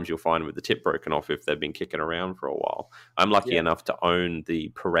oftentimes you'll find with the tip broken off if they've been kicking around for a while. I'm lucky Yeah. enough to own the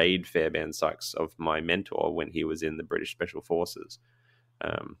parade Fairbairn Sykes of my mentor when he was in the British Special Forces.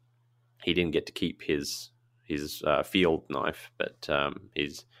 He didn't get to keep his field knife, but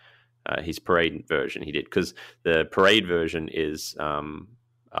his parade version he did, because the parade version is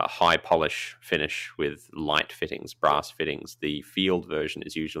a high polish finish with light fittings, brass fittings. The field version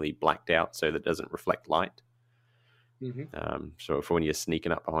is usually blacked out so that it doesn't reflect light. Hmm. So for when you're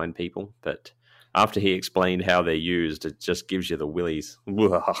sneaking up behind people. But after he explained how they're used, it just gives you the willies.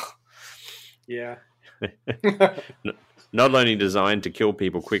 Yeah. Not only designed to kill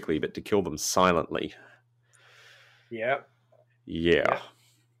people quickly, but to kill them silently. Yeah. Yeah, Yeah.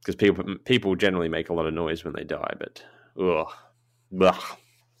 because people generally make a lot of noise when they die, but ugh.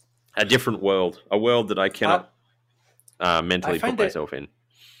 A different world, a world that I I, cannot I mentally put find that myself in.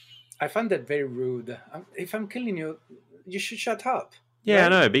 I find that very rude. If I'm killing you, you should shut up, Yeah, I right?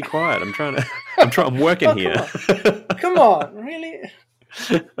 know. Be quiet. I'm trying to. I'm working Oh, come here. on, come on, really?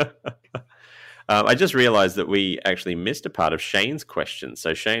 I just realized that we actually missed a part of Shane's question.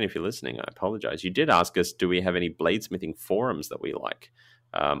 So, Shane, if you're listening, I apologize. You did ask us, do we have any bladesmithing forums that we like?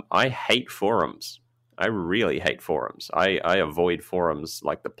 I hate forums. I really hate forums. I avoid forums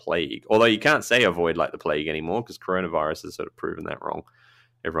like the plague. Although you can't say avoid like the plague anymore because coronavirus has sort of proven that wrong.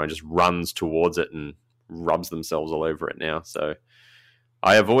 Everyone just runs towards it and rubs themselves all over it now. So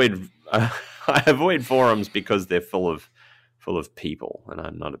I avoid I avoid forums because they're full of people, and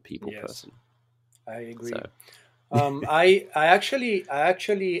I'm not a people Yes, person. I So agree. I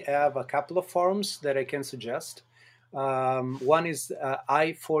actually have a couple of forums that I can suggest. One is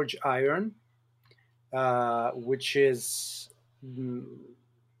I Forge Iron, which is mm,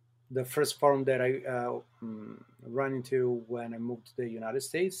 the first forum that I ran into when I moved to the United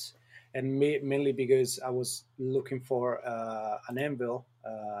States, and mainly because I was looking for an anvil,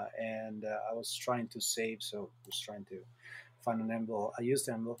 and I was trying to save, so I was trying to find an anvil, a used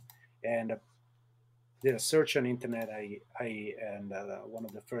anvil, and did a search on internet. I and one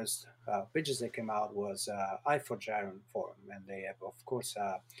of the first pages that came out was iForge Iron forum, and they have, of course,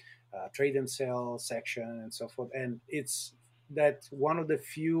 trade and sell section and so forth. And it's that one of the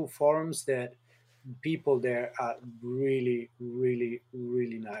few forums that people there are really, really,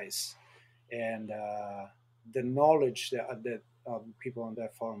 really nice, and the knowledge that people on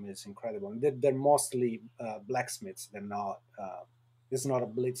that forum is incredible. And they're mostly blacksmiths. They're not. It's not a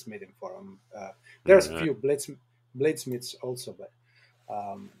bladesmithing forum. There's a right. few bladesmiths also, but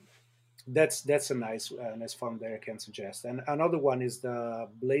um, that's a nice forum that I can suggest. And another one is the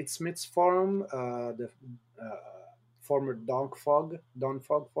Bladesmiths forum, the uh, former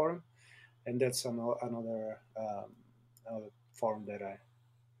Donfog forum, and that's another forum that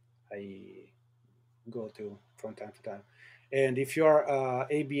I go to from time to time. And if you're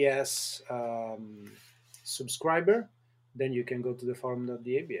ABS subscriber, then you can go to the forum of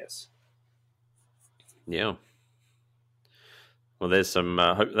the ABS. Yeah. Well, there's some.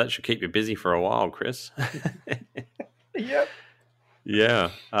 Hope that should keep you busy for a while, Chris. Yep.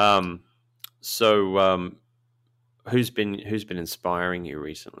 Yeah. So, who's been inspiring you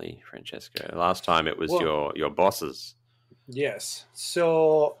recently, Francesco? Last time it was Well, your bosses. yes.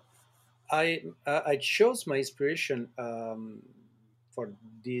 So I chose my inspiration for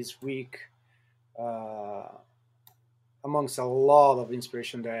this week uh, amongst a lot of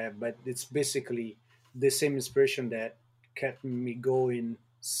inspiration that I have, but it's basically the same inspiration that kept me going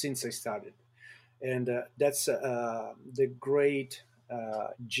since I started, and that's the great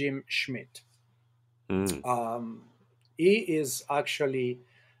Jim Schmidt. Mm. Um, he is actually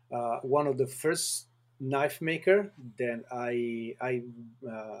one of the first knife maker that I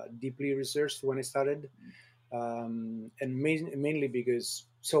deeply researched when I started, and mainly because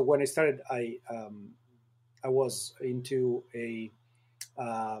so when I started, I was into a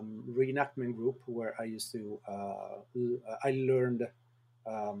reenactment group where I used to I learned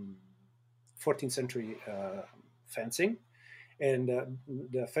um, 14th century fencing, and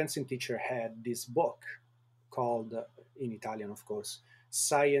the fencing teacher had this book called, in Italian, of course,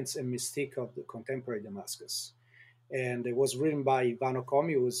 "Science and Mystique of the Contemporary Damascus." And it was written by Ivano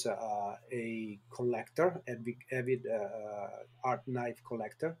Comi, who was a collector, avid art knife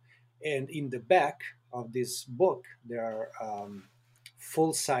collector. And in the back of this book, there are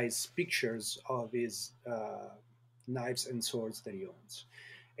full-size pictures of his knives and swords that he owns,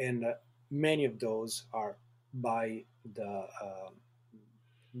 and many of those are by the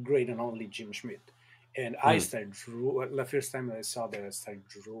great and only Jim Schmidt. And I Mm. started the first time I saw that, I started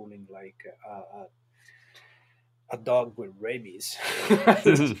drooling like a dog with rabies.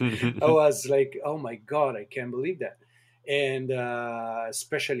 I was like, oh my god, I can't believe that. And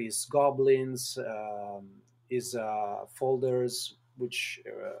especially his goblins, his folders, which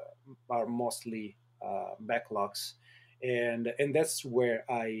are mostly backlogs, and that's where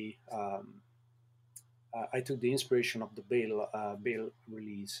I took the inspiration of the Bale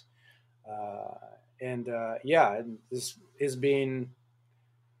release, uh, and yeah, and this has been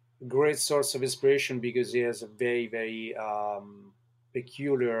great source of inspiration because he has a very very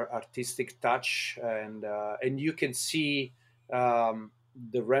peculiar artistic touch, and you can see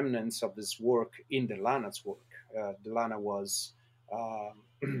the remnants of this work in Delana's work. Delana was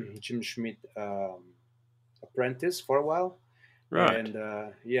Jim Schmidt apprentice for a while, Right.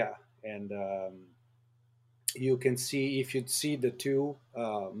 and yeah, and you can see if you see the two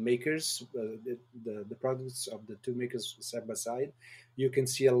makers, the products of the two makers side by side, you can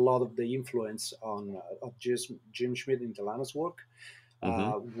see a lot of the influence on of Jim Schmidt in Delana's work,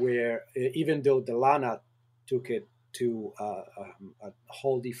 Hmm. where even though Delana took it to a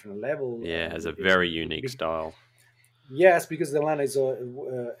whole different level Yeah, has a very unique be- style. yes, because Delana is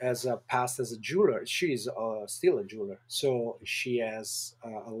as a past as a jeweler. She's still a jeweler, so she has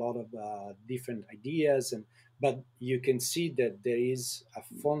a lot of different ideas, and but you can see that there is a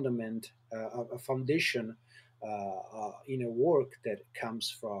fundament, a foundation in a work that comes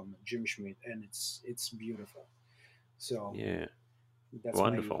from Jim Schmidt, and it's beautiful. So Yeah, that's my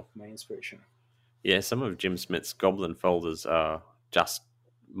wonderful. my inspiration. Yeah, some of Jim Smith's Goblin folders are just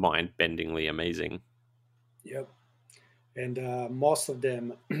mind-bendingly amazing. Yep. And most of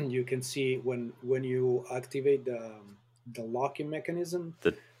them you can see when you activate the locking mechanism.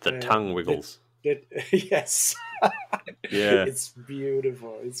 The tongue That wiggles. that yes, Yeah. it's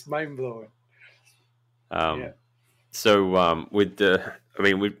beautiful. It's mind blowing. Yeah. Um, with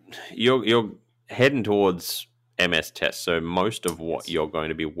you're heading towards MS test. So most of what Yes. you're going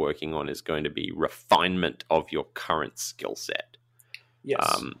to be working on is going to be refinement of your current skill set,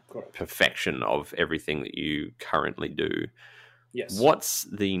 Yes. Correct. perfection of everything that you currently do. Yes. What's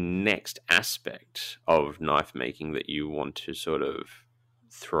the next aspect of knife making that you want to sort of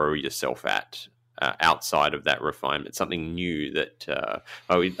throw yourself at outside of that refinement? Something new that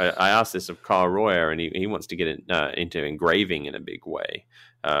I asked this of Kyle Royer, and he wants to get into engraving in a big way.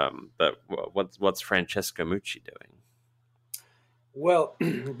 But what's Francesco Muci doing? Well,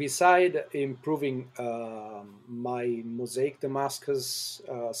 beside improving my mosaic Damascus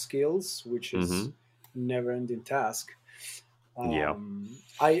skills, which is Hmm. never-ending task, Yeah.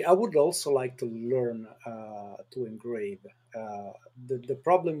 I would also like to learn to engrave. The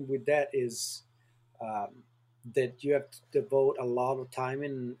problem with that is um, that you have to devote a lot of time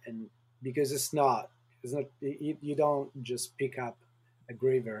in because it's not you don't just pick up a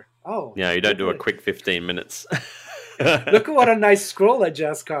graver. Oh, Yeah, you don't look do a at quick 15 minutes. look at what a nice scroll I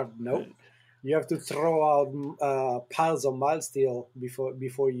just carved. Nope. You have to throw out piles of mild steel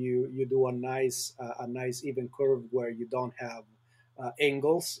before you do a nice even curve where you don't have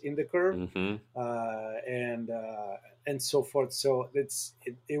angles in the curve Hmm. uh, and uh, and so forth. So it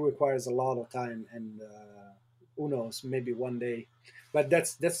requires a lot of time, and who knows, maybe one day, but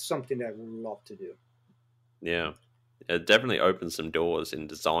that's something that I would love to do. Yeah. It definitely opens some doors in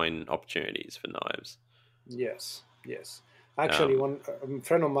design opportunities for knives. Yes, yes. Actually, Um, one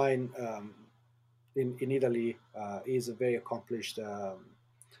friend of mine in Italy is a very accomplished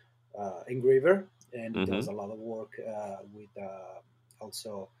engraver, and he does hmm. a lot of work with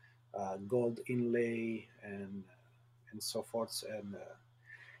also gold inlay and so forth. And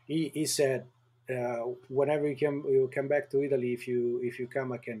he said, whenever you come back to Italy, if you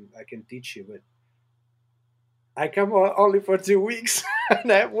come, I can teach you, but I come only for 2 weeks,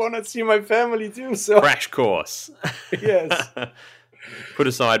 and I want to see my family too. So Crash course. yes, Put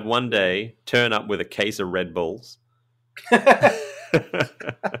aside one yeah. day, turn up with a case of Red Bulls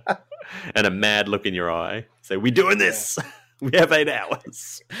and a mad look in your eye. Say, "We doing Yeah, this? We have 8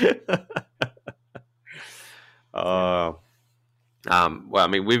 hours." yeah. Oh, well, I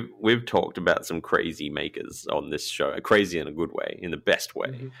mean, we've talked about some crazy makers on this show, crazy in a good way, in the best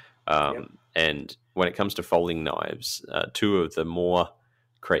way. Hmm. Yep. And when it comes to folding knives, two of the more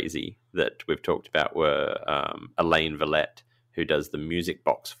crazy that we've talked about were Elaine Villette, who does the music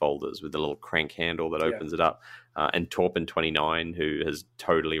box folders with the little crank handle that Yeah. opens it up, and Torpin29, who has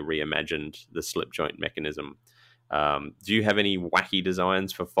totally reimagined the slip joint mechanism. Do you have any wacky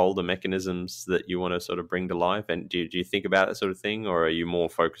designs for folder mechanisms that you want to sort of bring to life? And do you think about that sort of thing, or are you more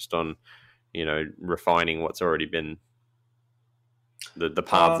focused on, refining what's already been the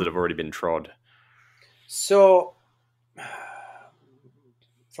paths that have Um, already been trod? so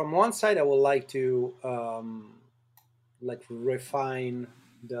from one side, I would like to like refine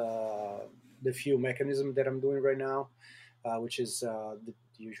the the few mechanism that I'm doing right now, which is the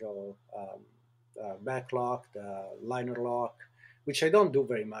usual backlock, the liner lock, which I don't do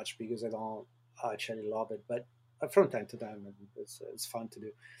very much because I don't actually love it, but from time to time it's fun to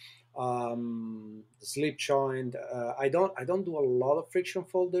do. The slip joint, I don't do a lot of friction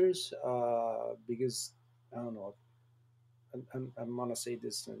folders because I don't know. I'm gonna say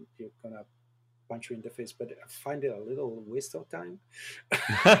this, and you're gonna punch you in the face, but I find it a little waste of time.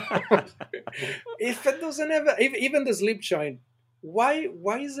 If it doesn't have, if, even the slip joint, why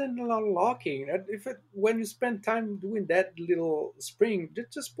isn't it not locking? And if it, when you spend time doing that little spring,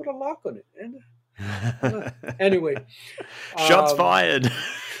 just put a lock on it. And anyway, Shots um, fired.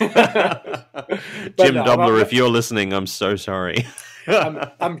 but Jim no, Dobler, if you're listening, I'm so sorry. I'm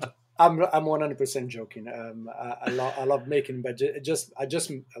I'm I'm 100% joking. I love making, but I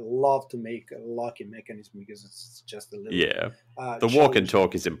just love to make a locking mechanism because it's just a little Yeah. The walk and challenging.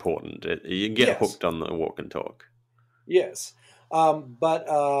 talk is important. You can get Yes, hooked on the walk and talk. yes. But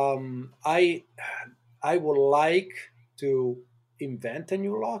I would like to invent a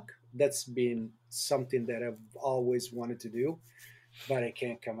new lock. That's been something that I've always wanted to do, but I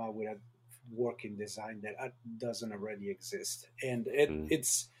can't come up with a working design that doesn't already exist. And Mm.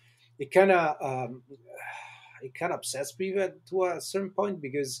 it kind of it kind of upsets me to a certain point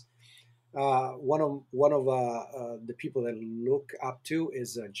because one of the people that I look up to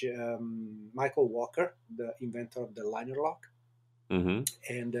is Michael Walker, the inventor of the liner lock, Mm-hmm.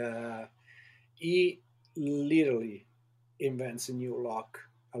 and he literally invents a new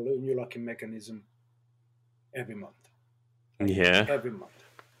locking mechanism every month, like Yeah. every month.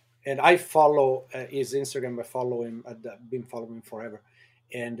 And I follow his Instagram. I follow him. I've been following him forever,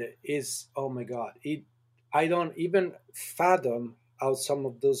 and is oh my god! I don't even fathom how some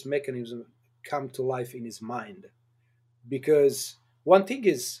of those mechanisms come to life in his mind. Because one thing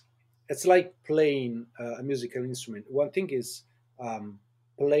is, it's like playing a musical instrument. One thing is um,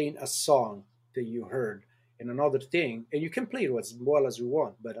 playing a song that you heard, and another thing, and you can play it as well as you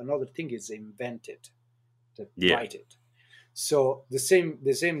want. But another thing is invent it, to Yeah. write it. So the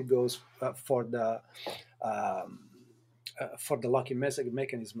same goes um, for the locking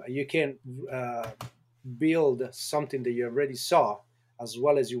mechanism. You can uh, build something that you already saw as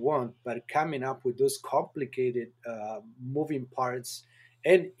well as you want, but coming up with those complicated moving parts.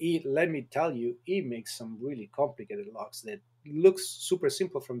 And let me tell you, it makes some really complicated locks that looks super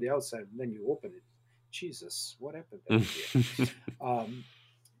simple from the outside, and then you open it. Jesus, what happened over here? Um,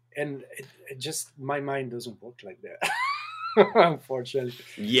 and it just my mind doesn't work like that. Unfortunately,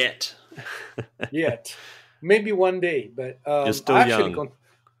 Yet. yet maybe one day. But You're still young.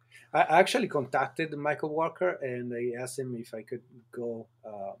 I actually contacted Michael Walker and I asked him if I could go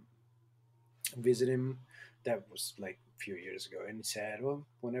visit him. That was like a few years ago, and he said, "Well,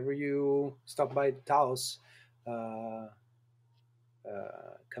 whenever you stop by the house, uh,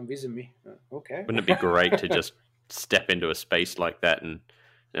 come visit me." Okay. Wouldn't it be great to just step into a space like that and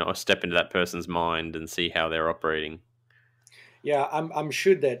step into that person's mind and see how they're operating? Yeah, I'm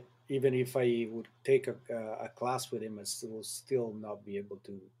sure that even if I would take a class with him, I still not be able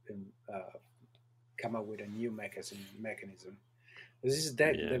to uh, come up with a new mechanism. This is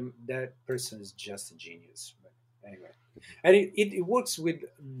Yeah. that person is just a genius. But anyway, and it works with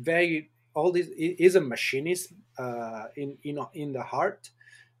very all this. It is a machinist in the heart,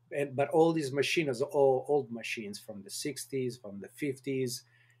 and but all these machines are all old machines from the 60s, from the 50s,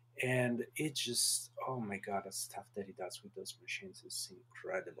 and it just oh my god, the stuff that he does with those machines is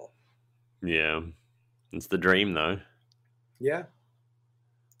incredible. Yeah. It's the dream, though. Yeah.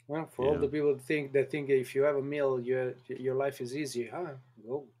 Well, for all Yeah. the people that think if you have a meal, your life is easy. Huh?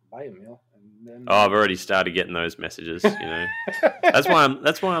 Go buy a meal, and Oh, I've then already started getting those messages. That's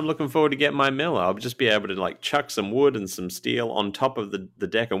why I'm looking forward to getting my mill. I'll just be able to like chuck some wood and some steel on top of the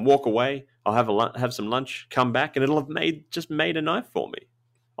deck and walk away. I'll have some lunch, come back, and it'll have made a knife for me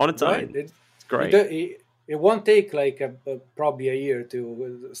on its right. own. It It's it, great. do- it, it won't take like probably a year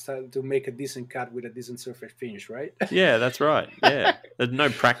to start to make a decent cut with a decent surface finish, right? Yeah, that's right. Yeah, there's no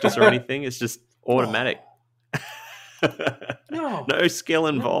practice or anything. It's just automatic. No, no, No skill no.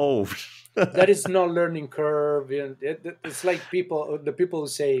 involved. That is no learning curve. And it's like the people who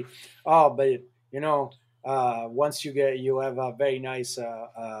say, "Oh, but once you have a very nice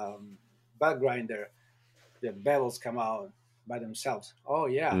bug grinder, the bells come out by themselves." Oh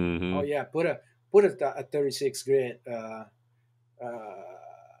yeah, oh Hmm. yeah. Put a 36 grit uh,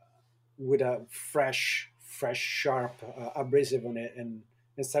 with a fresh sharp abrasive on it, and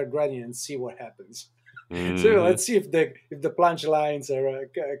start grinding and see what happens. So Hmm. let's see if the plunge lines are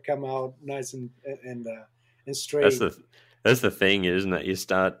come out nice and That's straight. the thing, isn't it? You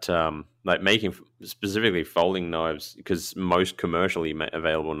start like making specifically folding knives because most commercially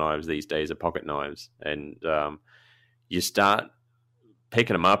available knives these days are pocket knives, and you start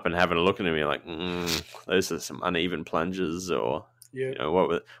picking them up and having a look at them. You're like, those are some uneven plunges, or Yeah.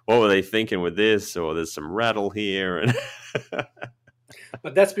 what were they thinking with this? Or there's some rattle here, and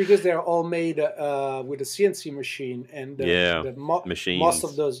But that's because they're all made with a CNC machine, and yeah, the machines.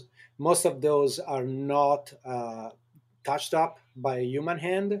 most of those are not touched up by a human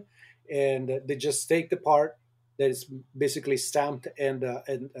hand, and they just take the part that is basically stamped and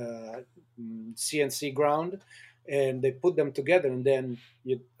CNC ground, and they put them together, and then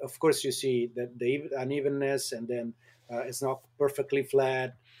of course you see that the unevenness, and then it's not perfectly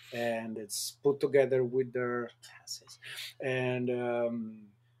flat, and it's put together with their and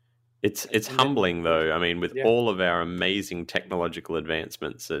It's and then humbling though. I mean, with yeah, all of our amazing technological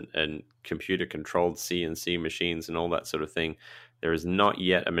advancements and computer controlled CNC machines and all that sort of thing, there is not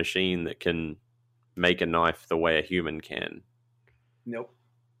yet a machine that can make a knife the way a human can. nope,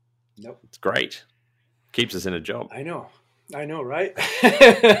 nope. It's great. Keeps us in a job. I know, right?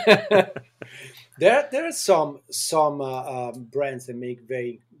 There are some brands that make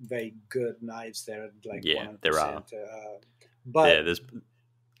very good knives. They're like Yeah, there are. 100%, Yeah, but there's.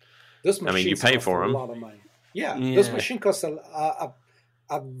 those I mean, you machines pay cost a for them. lot of money. Yeah, those Yeah. machines cost a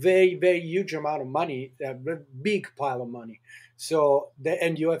a very very huge amount of money, a big pile of money. So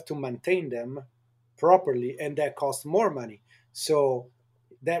and you have to maintain them properly, and that costs more money. So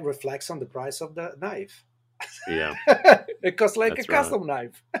that reflects on the price of the knife. Yeah, It costs like a that's right. custom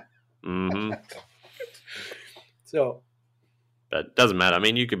knife. Hmm. So But it doesn't matter. I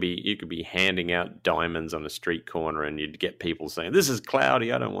mean, you could be handing out diamonds on a street corner, and you'd get people saying, "This is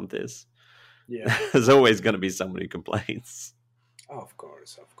cloudy. I don't want this." yeah. There's always going to be someone who complains. Of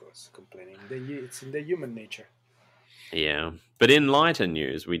course, complaining. It's in the human nature. Yeah, but in lighter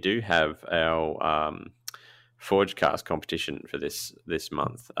news, we do have our Forgecast competition for this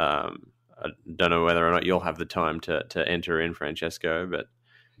month. I don't know whether or not you'll have the time to enter in, Francesco, but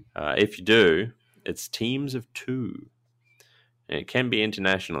if you do, it's teams of two. And it can be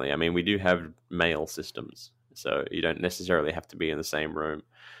internationally. I mean, we do have mail systems, so you don't necessarily have to be in the same room.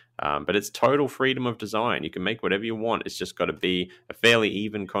 But it's total freedom of design. You can make whatever you want. It's just got to be a fairly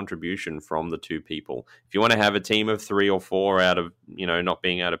even contribution from the two people. If you want to have a team of 3 or 4 out of, not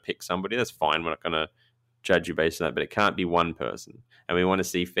being able to pick somebody, that's fine. We're not going to judge you based on that, but it can't be one person. And we want to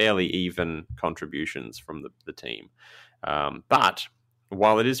see fairly even contributions from the team. But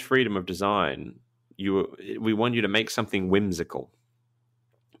while it is freedom of design, we want you to make something whimsical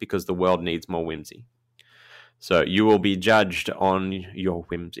because the world needs more whimsy. So you will be judged on your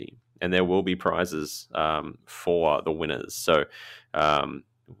whimsy, and there will be prizes for the winners. So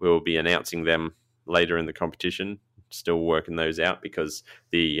we'll be announcing them later in the competition. Still working those out because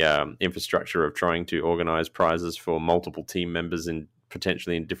the infrastructure of trying to organize prizes for multiple team members in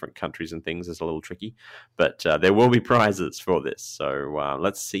potentially in different countries and things is a little tricky. But there will be prizes for this. So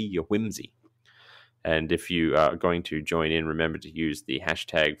let's see your whimsy. And if you are going to join in, remember to use the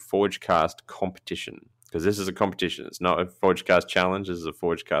hashtag Forgecast competition, because this is a competition. It's not a Forgecast challenge. This is a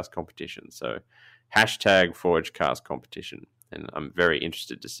Forgecast competition. So hashtag Forgecast competition. And I'm very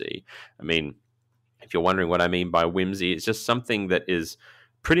interested to see. I mean, if you're wondering what I mean by whimsy, it's just something that is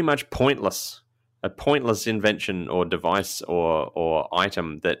pretty much pointless. A pointless invention or device or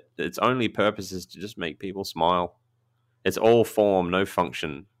item that its only purpose is to just make people smile. It's all form, no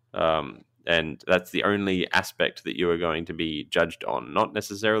function. And that's the only aspect that you are going to be judged on, not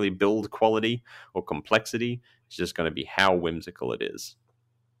necessarily build quality or complexity. It's just going to be how whimsical it is,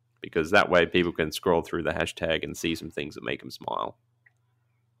 because that way people can scroll through the hashtag and see some things that make them smile.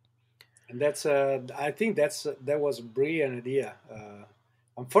 And that's I think that was a brilliant idea.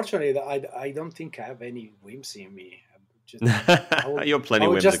 Unfortunately, I don't think I have any whimsy in me. Just, I will You're I plenty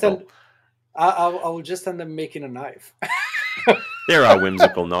will just whimsical. I will just end up making a knife. There are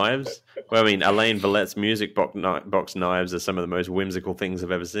whimsical knives. Well, I mean, Alain Vallette's music box knives are some of the most whimsical things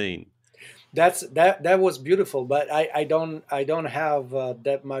I've ever seen. That was beautiful, but I don't have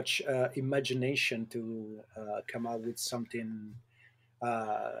that much imagination to come up with something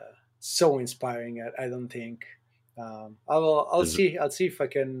uh, so inspiring. I don't think. I'll This, see. I'll see if I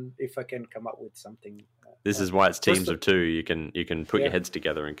can come up with something. this is why it's First, teams of two. You can put your yeah, heads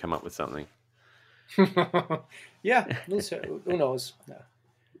together and come up with something. yeah. We'll see. Who knows? Yeah.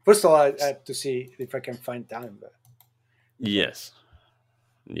 First of all, I have to see if I can find time. But so Yes.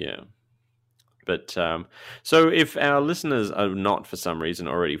 Yeah. But so if our listeners are not for some reason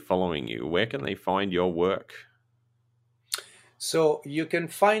already following you, where can they find your work? So you can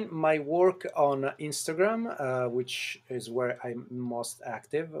find my work on Instagram, which is where I'm most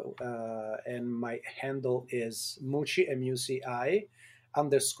active, and my handle is Muci Muci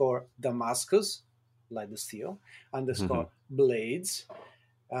underscore Damascus, like the steel, underscore blades.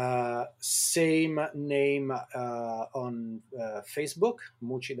 Same name on Facebook,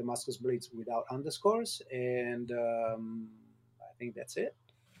 Muci Damascus Blades without underscores, and I think that's it.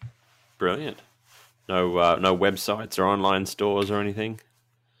 Brilliant. No websites or online stores or anything.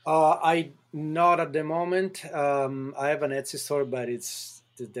 I not at the moment. I have an Etsy store, but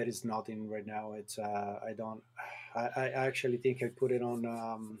that is not in right now. It's I don't. I actually think I put it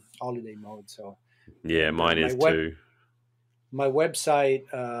on holiday mode. So Yeah, and mine is too. my website.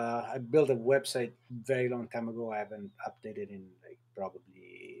 I built a website very long time ago. I haven't updated in like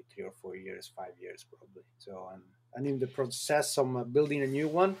probably 3 or 4 years, 5 years probably. So I'm in the process of building a new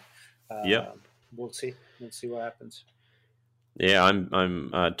one. Yep. Uh, we'll see. We'll see what happens. Yeah,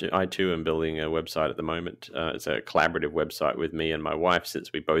 I too am building a website at the moment. It's a collaborative website with me and my wife,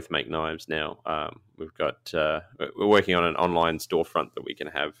 since we both make knives now. We're working on an online storefront that we can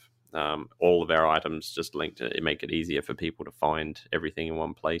have all of our items just linked to make it easier for people to find everything in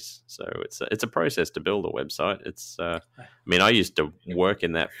one place. So it's a process to build a website. I mean, I used to work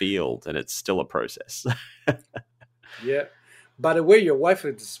in that field, and it's still a process. Yeah. By the way, your wife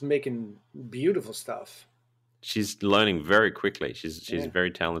is making beautiful stuff. she's learning very quickly. She's a Yeah.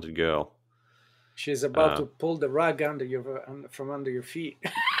 very talented girl. She's about Uh, to pull the rug from under your feet.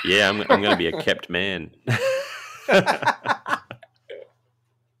 yeah, I'm going to be a kept man.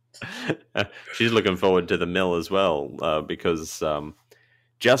 She's looking forward to the mill as well because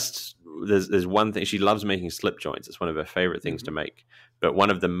just there's one thing she loves making slip joints. It's one of her favorite things to Mhm. make. But one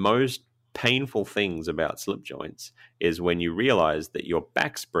of the most painful things about slip joints is when you realize that your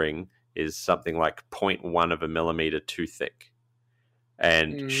back spring is something like zero point 0.1 of a millimeter too thick.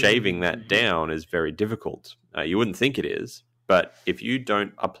 And shaving that Mhm. down is very difficult. You wouldn't think it is, but if you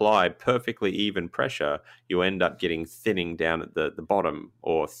don't apply perfectly even pressure, you end up getting thinning down at the bottom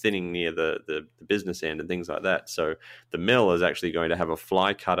or thinning near the business end and things like that. So the mill is actually going to have a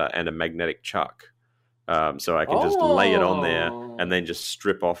fly cutter and a magnetic chuck. So I can just lay it on there and Oh, then just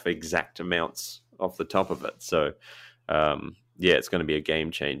strip off exact amounts off the top of it. So yeah, it's going to be a game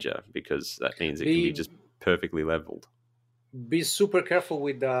changer because that means it can be be just perfectly leveled. be super careful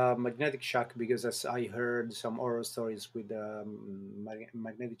with the magnetic shock because as I heard some horror stories with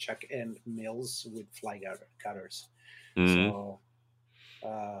magnetic shock and mills with cutters. Mm. So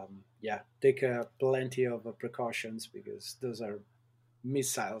yeah, take plenty of precautions because those are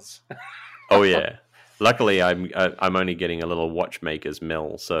missiles. Oh yeah. Luckily, I'm only getting a little watchmaker's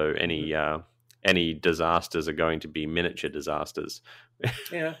mill, so any disasters are going to be miniature disasters.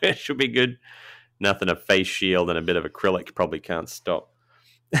 Yeah, It should be good. Nothing a face shield and a bit of acrylic probably can't stop.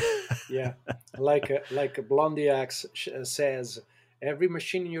 yeah. Like a Blondie Axe says, every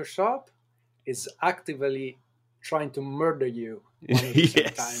machine in your shop is actively trying to murder you 100%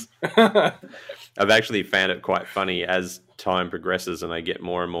 Yes. time. I've actually found it quite funny as time progresses and I get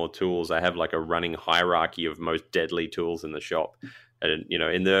more and more tools. I have like a running hierarchy of most deadly tools in the shop. And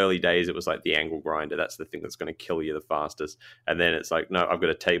in the early days, it was like the angle grinder. That's the thing that's going to kill you the fastest. And then it's like, no, I've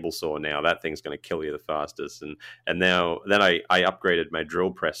got a table saw now. That thing's going to kill you the fastest. And now then I upgraded my drill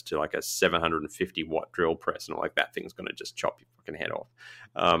press to like a 750-watt drill press, and I'm like, that thing's going to just chop your fucking head off.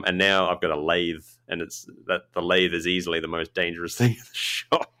 And now I've got a lathe, and it's that the lathe is easily the most dangerous thing in the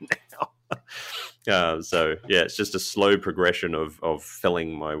shop now. So yeah, it's just a slow progression of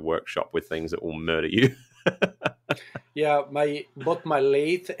filling my workshop with things that will murder you. Yeah, my both my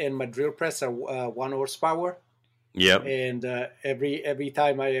lathe and my drill press are 1 horsepower, Yep. and every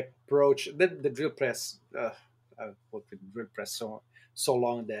time I approach the drill press, I've worked with drill press so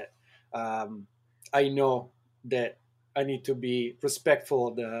long that um, I know that I need to be respectful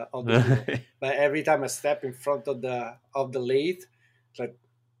of the tool. But every time I step in front of the lathe, it's like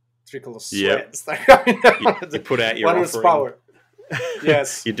trickle of Yep. sweat start coming You, down. you put out One your offering. horsepower.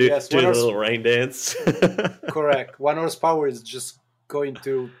 Yes, You do yes. do the little rain dance. Correct. 1 horsepower is just going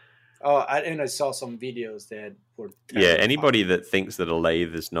to. Oh, and I saw some videos that were Yeah, terrifying. anybody that thinks that a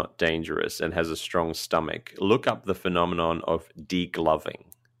lathe is not dangerous and has a strong stomach, look up the phenomenon of degloving.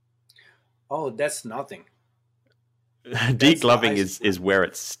 Oh, that's nothing. That's not. Degloving is where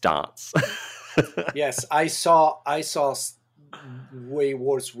it starts. Yes, I saw way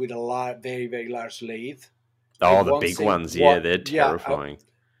worse with a very very large lathe. I Oh, the won't big say ones, yeah, what. they're Yeah, terrifying.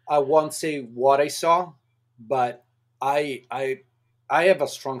 I won't say what I saw, but I I I have a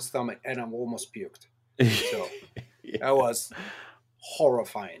strong stomach and I'm almost puked. So that Yeah. was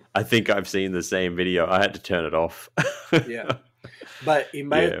horrifying. I think I've seen the same video. I had to turn it off. Yeah. But in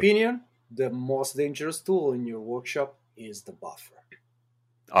my Yeah. opinion, the most dangerous tool in your workshop is the buffer.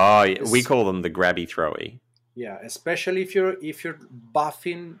 Oh, yeah. We It's, call them the grabby throwy. yeah, especially if you're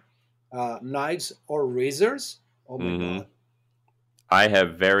buffing knives or razors. Oh my Hmm. god! I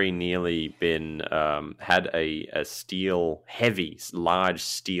have very nearly been had a steel, heavy, large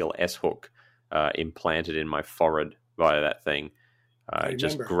steel S hook implanted in my forehead via that thing. I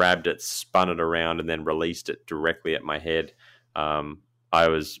Just remember. grabbed it, spun it around, and then released it directly at my head. I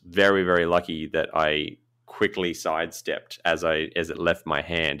was very, very lucky that I quickly sidestepped as it left my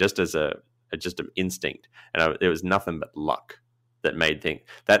hand, just as just an instinct, and it was nothing but luck that made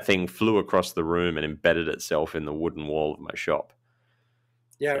that thing flew across the room and embedded itself in the wooden wall of my shop,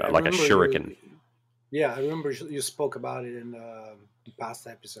 Yeah, I like a remember shuriken. you. Yeah, I remember you spoke about it in the past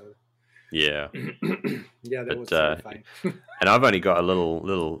episode. Yeah, Yeah, that but was terrifying. and I've only got a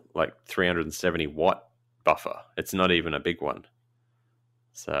little like 370-watt buffer. It's not even a big one.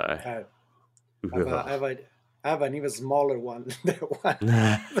 So, I have a, I have a, I have an even smaller one than that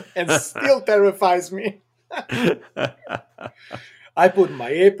one, and still terrifies me. I put my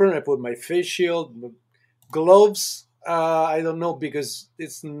apron, I put my face shield, gloves. I don't know because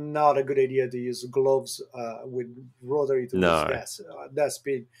it's not a good idea to use gloves with rotary tools. No, That's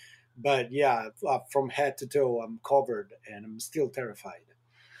speed. But yeah, from head to toe, I'm covered, and I'm still terrified.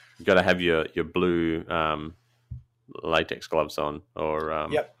 you got to have your blue. latex gloves on, or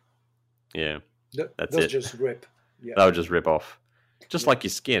Yep. yeah, that's Those it. just rip. Yeah. They'll just rip off, just like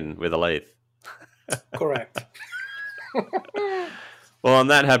your skin with a lathe. Correct. Well, on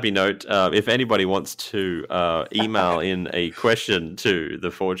that happy note, if anybody wants to email in a question to the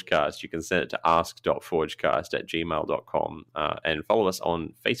Forgecast, you can send it to ask.forgecast@gmail.com and follow us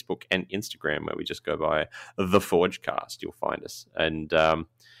on Facebook and Instagram, where we just go by the Forgecast. You'll find us. And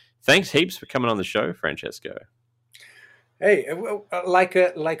thanks heaps for coming on the show, Francesco. Hey,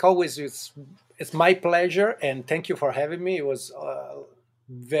 like always, it's my pleasure, and thank you for having me. It was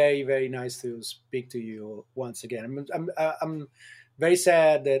very, very nice to speak to you once again. I'm very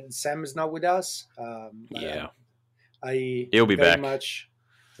sad that Sam is not with us. Yeah, He'll be very back.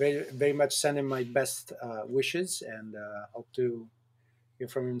 very, very much sending my best wishes, and hope to hear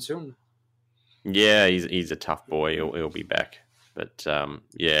from him soon. Yeah, he's a tough boy. He'll be back. But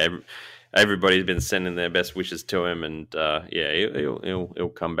yeah, everybody's been sending their best wishes to him, and yeah,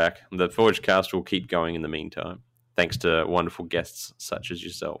 he'll come back. The Forgecast will keep going in the meantime, thanks to wonderful guests such as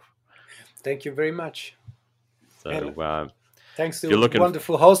yourself. Thank you very much. So thanks to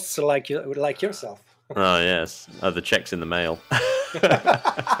wonderful hosts like yourself. Oh yes, the check's in the mail.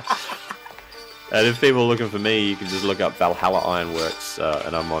 And if people are looking for me, you can just look up Valhalla Ironworks,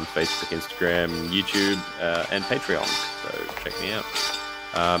 and I'm on Facebook, Instagram, YouTube, and Patreon. So check me out.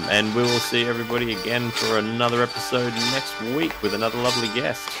 And we will see everybody again for another episode next week with another lovely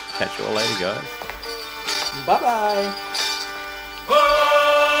guest. Catch you all later, guys. Bye-bye.